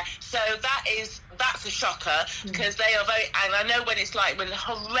 Yeah, so that's a shocker, because they are very, and I know when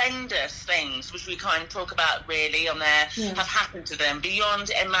horrendous things, which we can't talk about really on there, have happened to them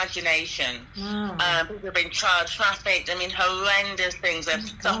beyond imagination. Wow. People have been child trafficked. I mean, horrendous things they've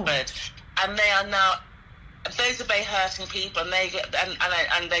suffered, and they are now. Those are very hurting people, and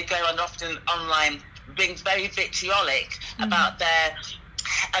they go on often online being very vitriolic about their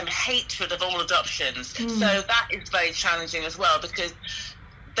hatred of all adoptions. So that is very challenging as well, because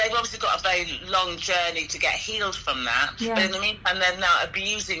they've obviously got a very long journey to get healed from that. But in the meantime, they're now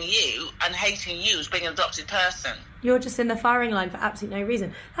abusing you and hating you as being an adopted person. You're just in the firing line for absolutely no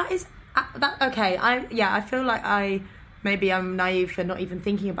reason. Okay. I feel like maybe I'm naive for not even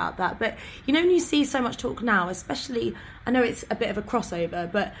thinking about that. But you know, when you see so much talk now, especially, I know it's a bit of a crossover,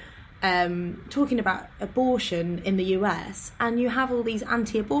 but talking about abortion in the US, and you have all these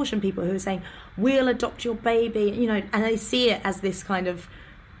anti-abortion people who are saying, we'll adopt your baby, you know, and they see it as this kind of,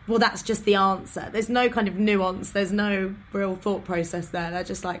 well, that's just the answer. There's no kind of nuance. There's no real thought process there. They're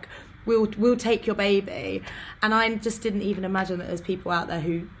just like, we'll take your baby. And I just didn't even imagine that there's people out there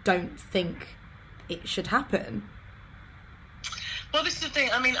who don't think it should happen. Well, this is the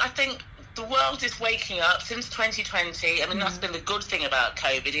thing. I mean, I think the world is waking up since 2020. I mean, that's been the good thing about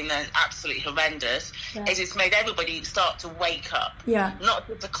COVID, even though it's absolutely horrendous, is it's made everybody start to wake up. Not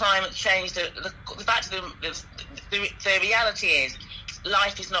just the climate change. The fact of the reality is,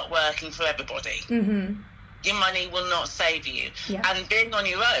 life is not working for everybody. Your money will not save you. And being on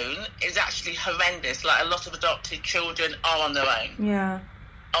your own is actually horrendous. Like, a lot of adopted children are on their own.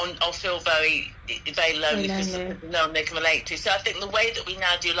 or feel very lonely because no one they can relate to. So I think the way that we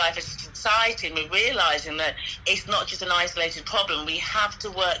now do life as a society, and we're realising that it's not just an isolated problem. We have to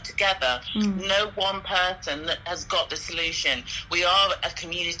work together. No one person has got the solution. We are a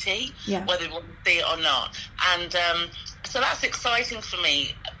community, whether we want to see it or not. And so that's exciting for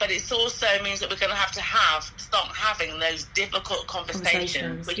me. But it also means that we're going to have to start having those difficult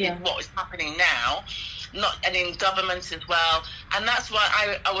conversations, which is what is happening now. And in government as well. And that's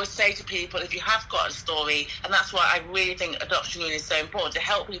why I would say to people, if you have got a story, and that's why I really think Adoption Union is so important, to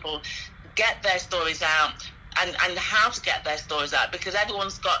help people get their stories out and how to get their stories out, because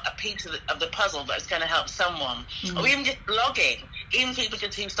everyone's got a piece of the puzzle that's going to help someone. Or even just blogging. Even people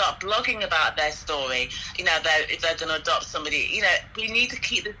who start blogging about their story, if they're going to adopt somebody, we need to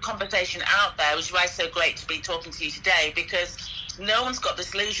keep the conversation out there, which is why it's so great to be talking to you today, because no one's got the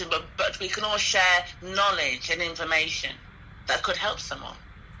solution, but we can all share knowledge and information that could help someone.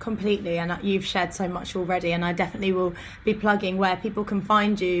 Completely, and you've shared so much already, and I definitely will be plugging where people can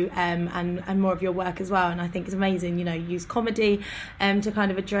find you and more of your work as well. And I think it's amazing, you use comedy to kind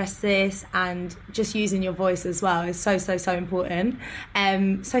of address this, and just using your voice as well is so important.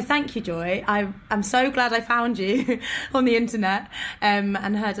 So thank you, Joy. I'm so glad I found you on the internet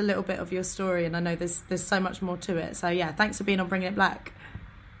and heard a little bit of your story, and I know there's so much more to it. So yeah, thanks for being on Bringing It Black.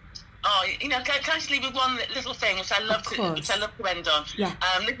 Oh, can I just leave with one little thing which I love to end on? Yeah.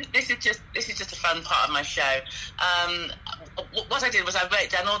 This is just a fun part of my show. What I did was I wrote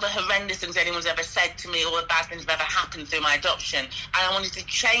down all the horrendous things anyone's ever said to me, all the bad things that have ever happened through my adoption, and I wanted to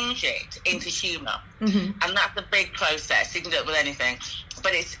change it into humour. And that's a big process. You can do it with anything.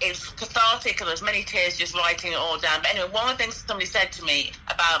 But it's cathartic, and there's many tears just writing it all down. But anyway, one of the things somebody said to me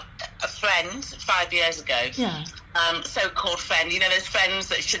about a friend 5 years ago, so-called friend, those friends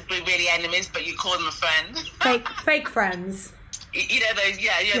that should be really enemies, but you call them a friend. Fake friends. Those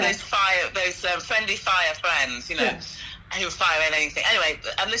friendly fire friends, who fire at anything. Anyway,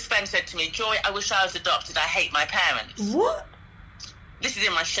 and this friend said to me, Joy, I wish I was adopted. I hate my parents. What? This is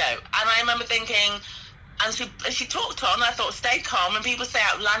in my show. And I remember thinking, and she talked on, I thought, stay calm. When people say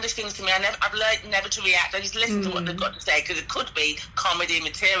outlandish things to me, I've learned never to react. I just listen to what they've got to say, because it could be comedy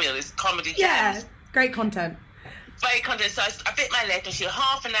material. It's comedy gems. Great content. Very content. So I bit my lip, and she had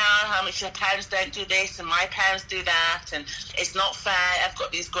half an hour, how much your parents don't do this, and my parents do that, and it's not fair. I've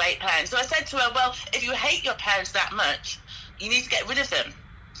got these great parents. So I said to her, well, if you hate your parents that much, you need to get rid of them.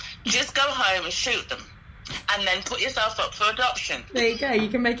 Just go home and shoot them, and then put yourself up for adoption. There you go. You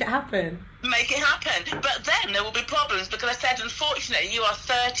can make it happen. Make it happen. But then there will be problems, because I said, unfortunately, you are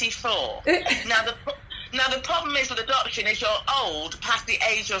 34. Now the problem is with adoption is you're old, past the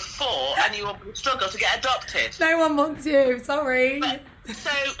age of 4, and you will struggle to get adopted. No one wants you. Sorry. But, so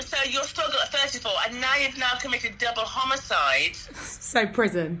you'll struggle at 34, and now you've now committed double homicide. So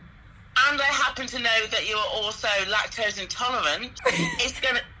prison. And I happen to know that you are also lactose intolerant.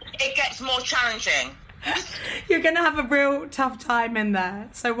 It gets more challenging. You're going to have a real tough time in there.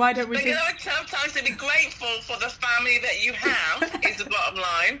 So why don't we You're going to have a tough time, so be grateful for the family that you have, is the bottom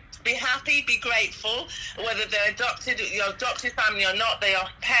line. Be happy, be grateful, whether they're your adopted family or not, they are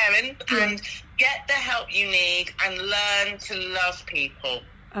parents, and get the help you need and learn to love people.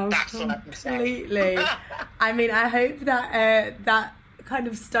 Oh, that's what I can say. Completely. I mean, I hope that that kind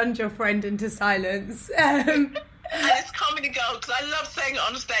of stunned your friend into silence. And it's comedy gold, because I love saying it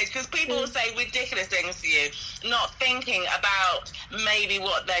on stage, because people will say ridiculous things to you, not thinking about maybe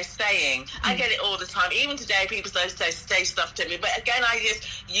what they're saying. I get it all the time. Even today, people say stuff to me, but again, I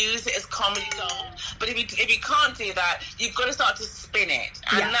just use it as comedy gold. But if you can't do that, you've got to start to spin it,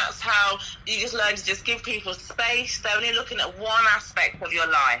 and that's how you just learn to just give people space. They're only looking at one aspect of your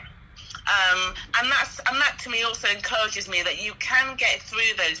life. And that to me also encourages me that you can get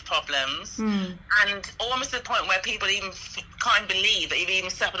through those problems, and almost to the point where people even can't believe that you've even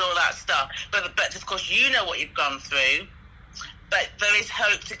suffered all that stuff. But of course you know what you've gone through. But there is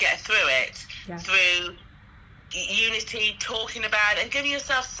hope to get through it through unity, talking about it, and giving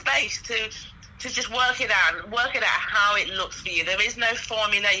yourself space to just work it out how it looks for you. There is no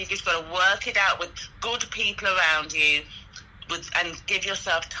formula. You've just got to work it out with good people around you. And give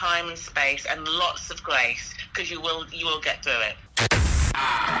yourself time and space and lots of grace, because you will get through it.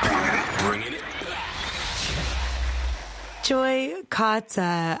 Bringing it back. Joy Carter,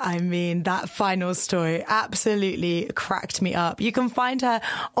 I mean, that final story absolutely cracked me up. You can find her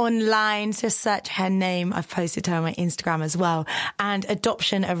online, just search her name. I've posted her on my Instagram as well. And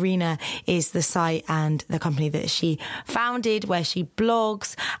Adoption Arena is the site and the company that she founded, where she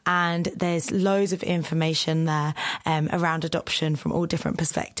blogs, and there's loads of information there around adoption from all different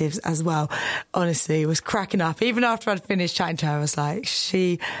perspectives as well. Honestly, it was cracking up. Even after I'd finished chatting to her, I was like,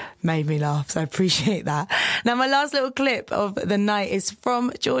 she made me laugh, so I appreciate that. Now, my last little clip of the night is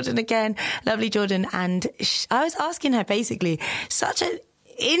from Jordan again, lovely Jordan, and I was asking her basically such an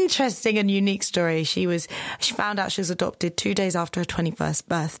interesting and unique story. She found out she was adopted 2 days after her 21st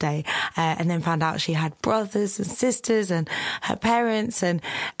birthday, and then found out she had brothers and sisters and her parents and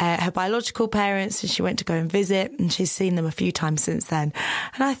her biological parents, and she went to go and visit, and she's seen them a few times since then.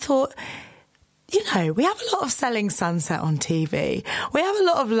 And I thought, you know, we have a lot of Selling Sunset on TV. We have a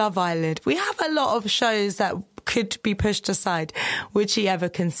lot of Love Island. We have a lot of shows that could be pushed aside. Would she ever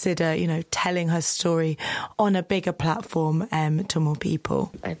consider, you know, telling her story on a bigger platform to more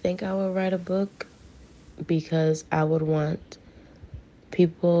people? I think I would write a book because I would want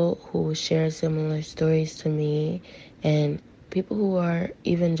people who share similar stories to me and people who are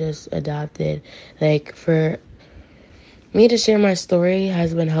even just adopted. Like, for me to share my story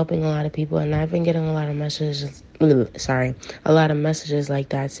has been helping a lot of people, and I've been getting a lot of messages like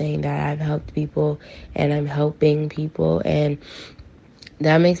that, saying that I've helped people and I'm helping people, and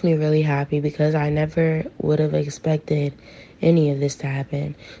that makes me really happy because I never would have expected any of this to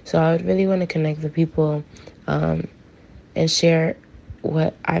happen. So I would really want to connect with people and share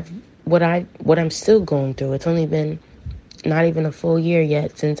what I'm still going through. It's only been not even a full year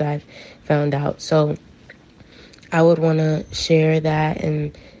yet since I've found out. So I would want to share that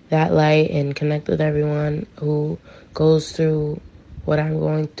and that light and connect with everyone who goes through what I'm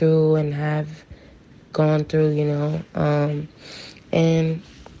going through and have gone through, you know. And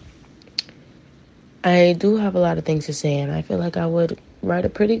I do have a lot of things to say, and I feel like I would write a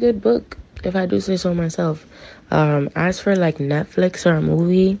pretty good book if I do say so myself. As for like Netflix or a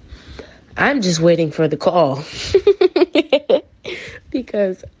movie, I'm just waiting for the call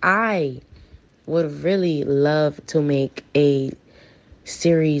because I would really love to make a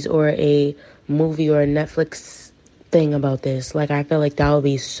series or a movie or a Netflix thing about this. Like, I feel like that would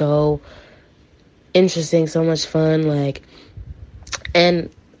be so interesting, so much fun. Like, and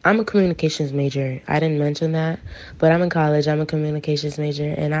I'm a communications major. I didn't mention that, but I'm in college. I'm a communications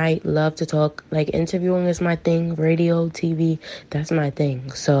major, and I love to talk. Like, interviewing is my thing. Radio, TV, that's my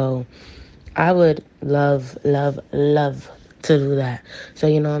thing. So I would love, love, love to do that. So,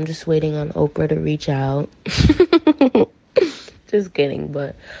 you know, I'm just waiting on Oprah to reach out. Just kidding.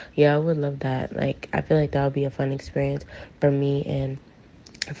 But yeah, I would love that. Like, I feel like that would be a fun experience for me and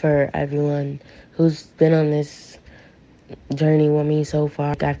for everyone who's been on this journey with me so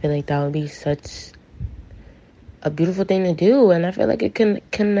far. I feel like that would be such a beautiful thing to do, and I feel like it can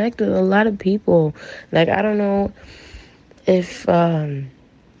connect with a lot of people. Like, I don't know if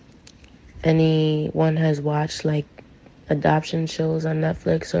anyone has watched like adoption shows on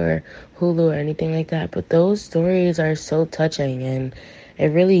Netflix or Hulu or anything like that, but those stories are so touching, and it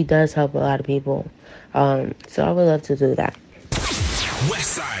really does help a lot of people. So I would love to do that.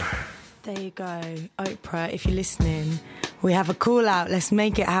 Westside. There you go, Oprah, if you're listening, we have a call out. Let's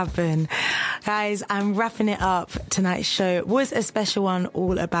make it happen. Guys, I'm wrapping it up. Tonight's show was a special one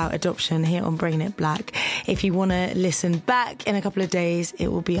all about adoption here on Bringing It Black. If you want to listen back in a couple of days,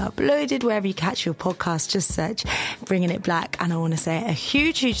 it will be uploaded wherever you catch your podcast. Just search Bringing It Black. And I want to say a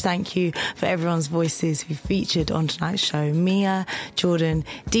huge, huge thank you for everyone's voices who featured on tonight's show. Mia, Jordan,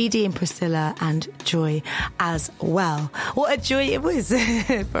 Dee Dee and Priscilla, and Joy as well. What a joy it was.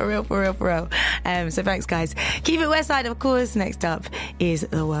 For real, for real, for real. So thanks, guys. Keep it Westside, of course. Next up is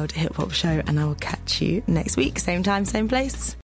the World Hip Hop Show, and I will catch you next week. Same time, same place.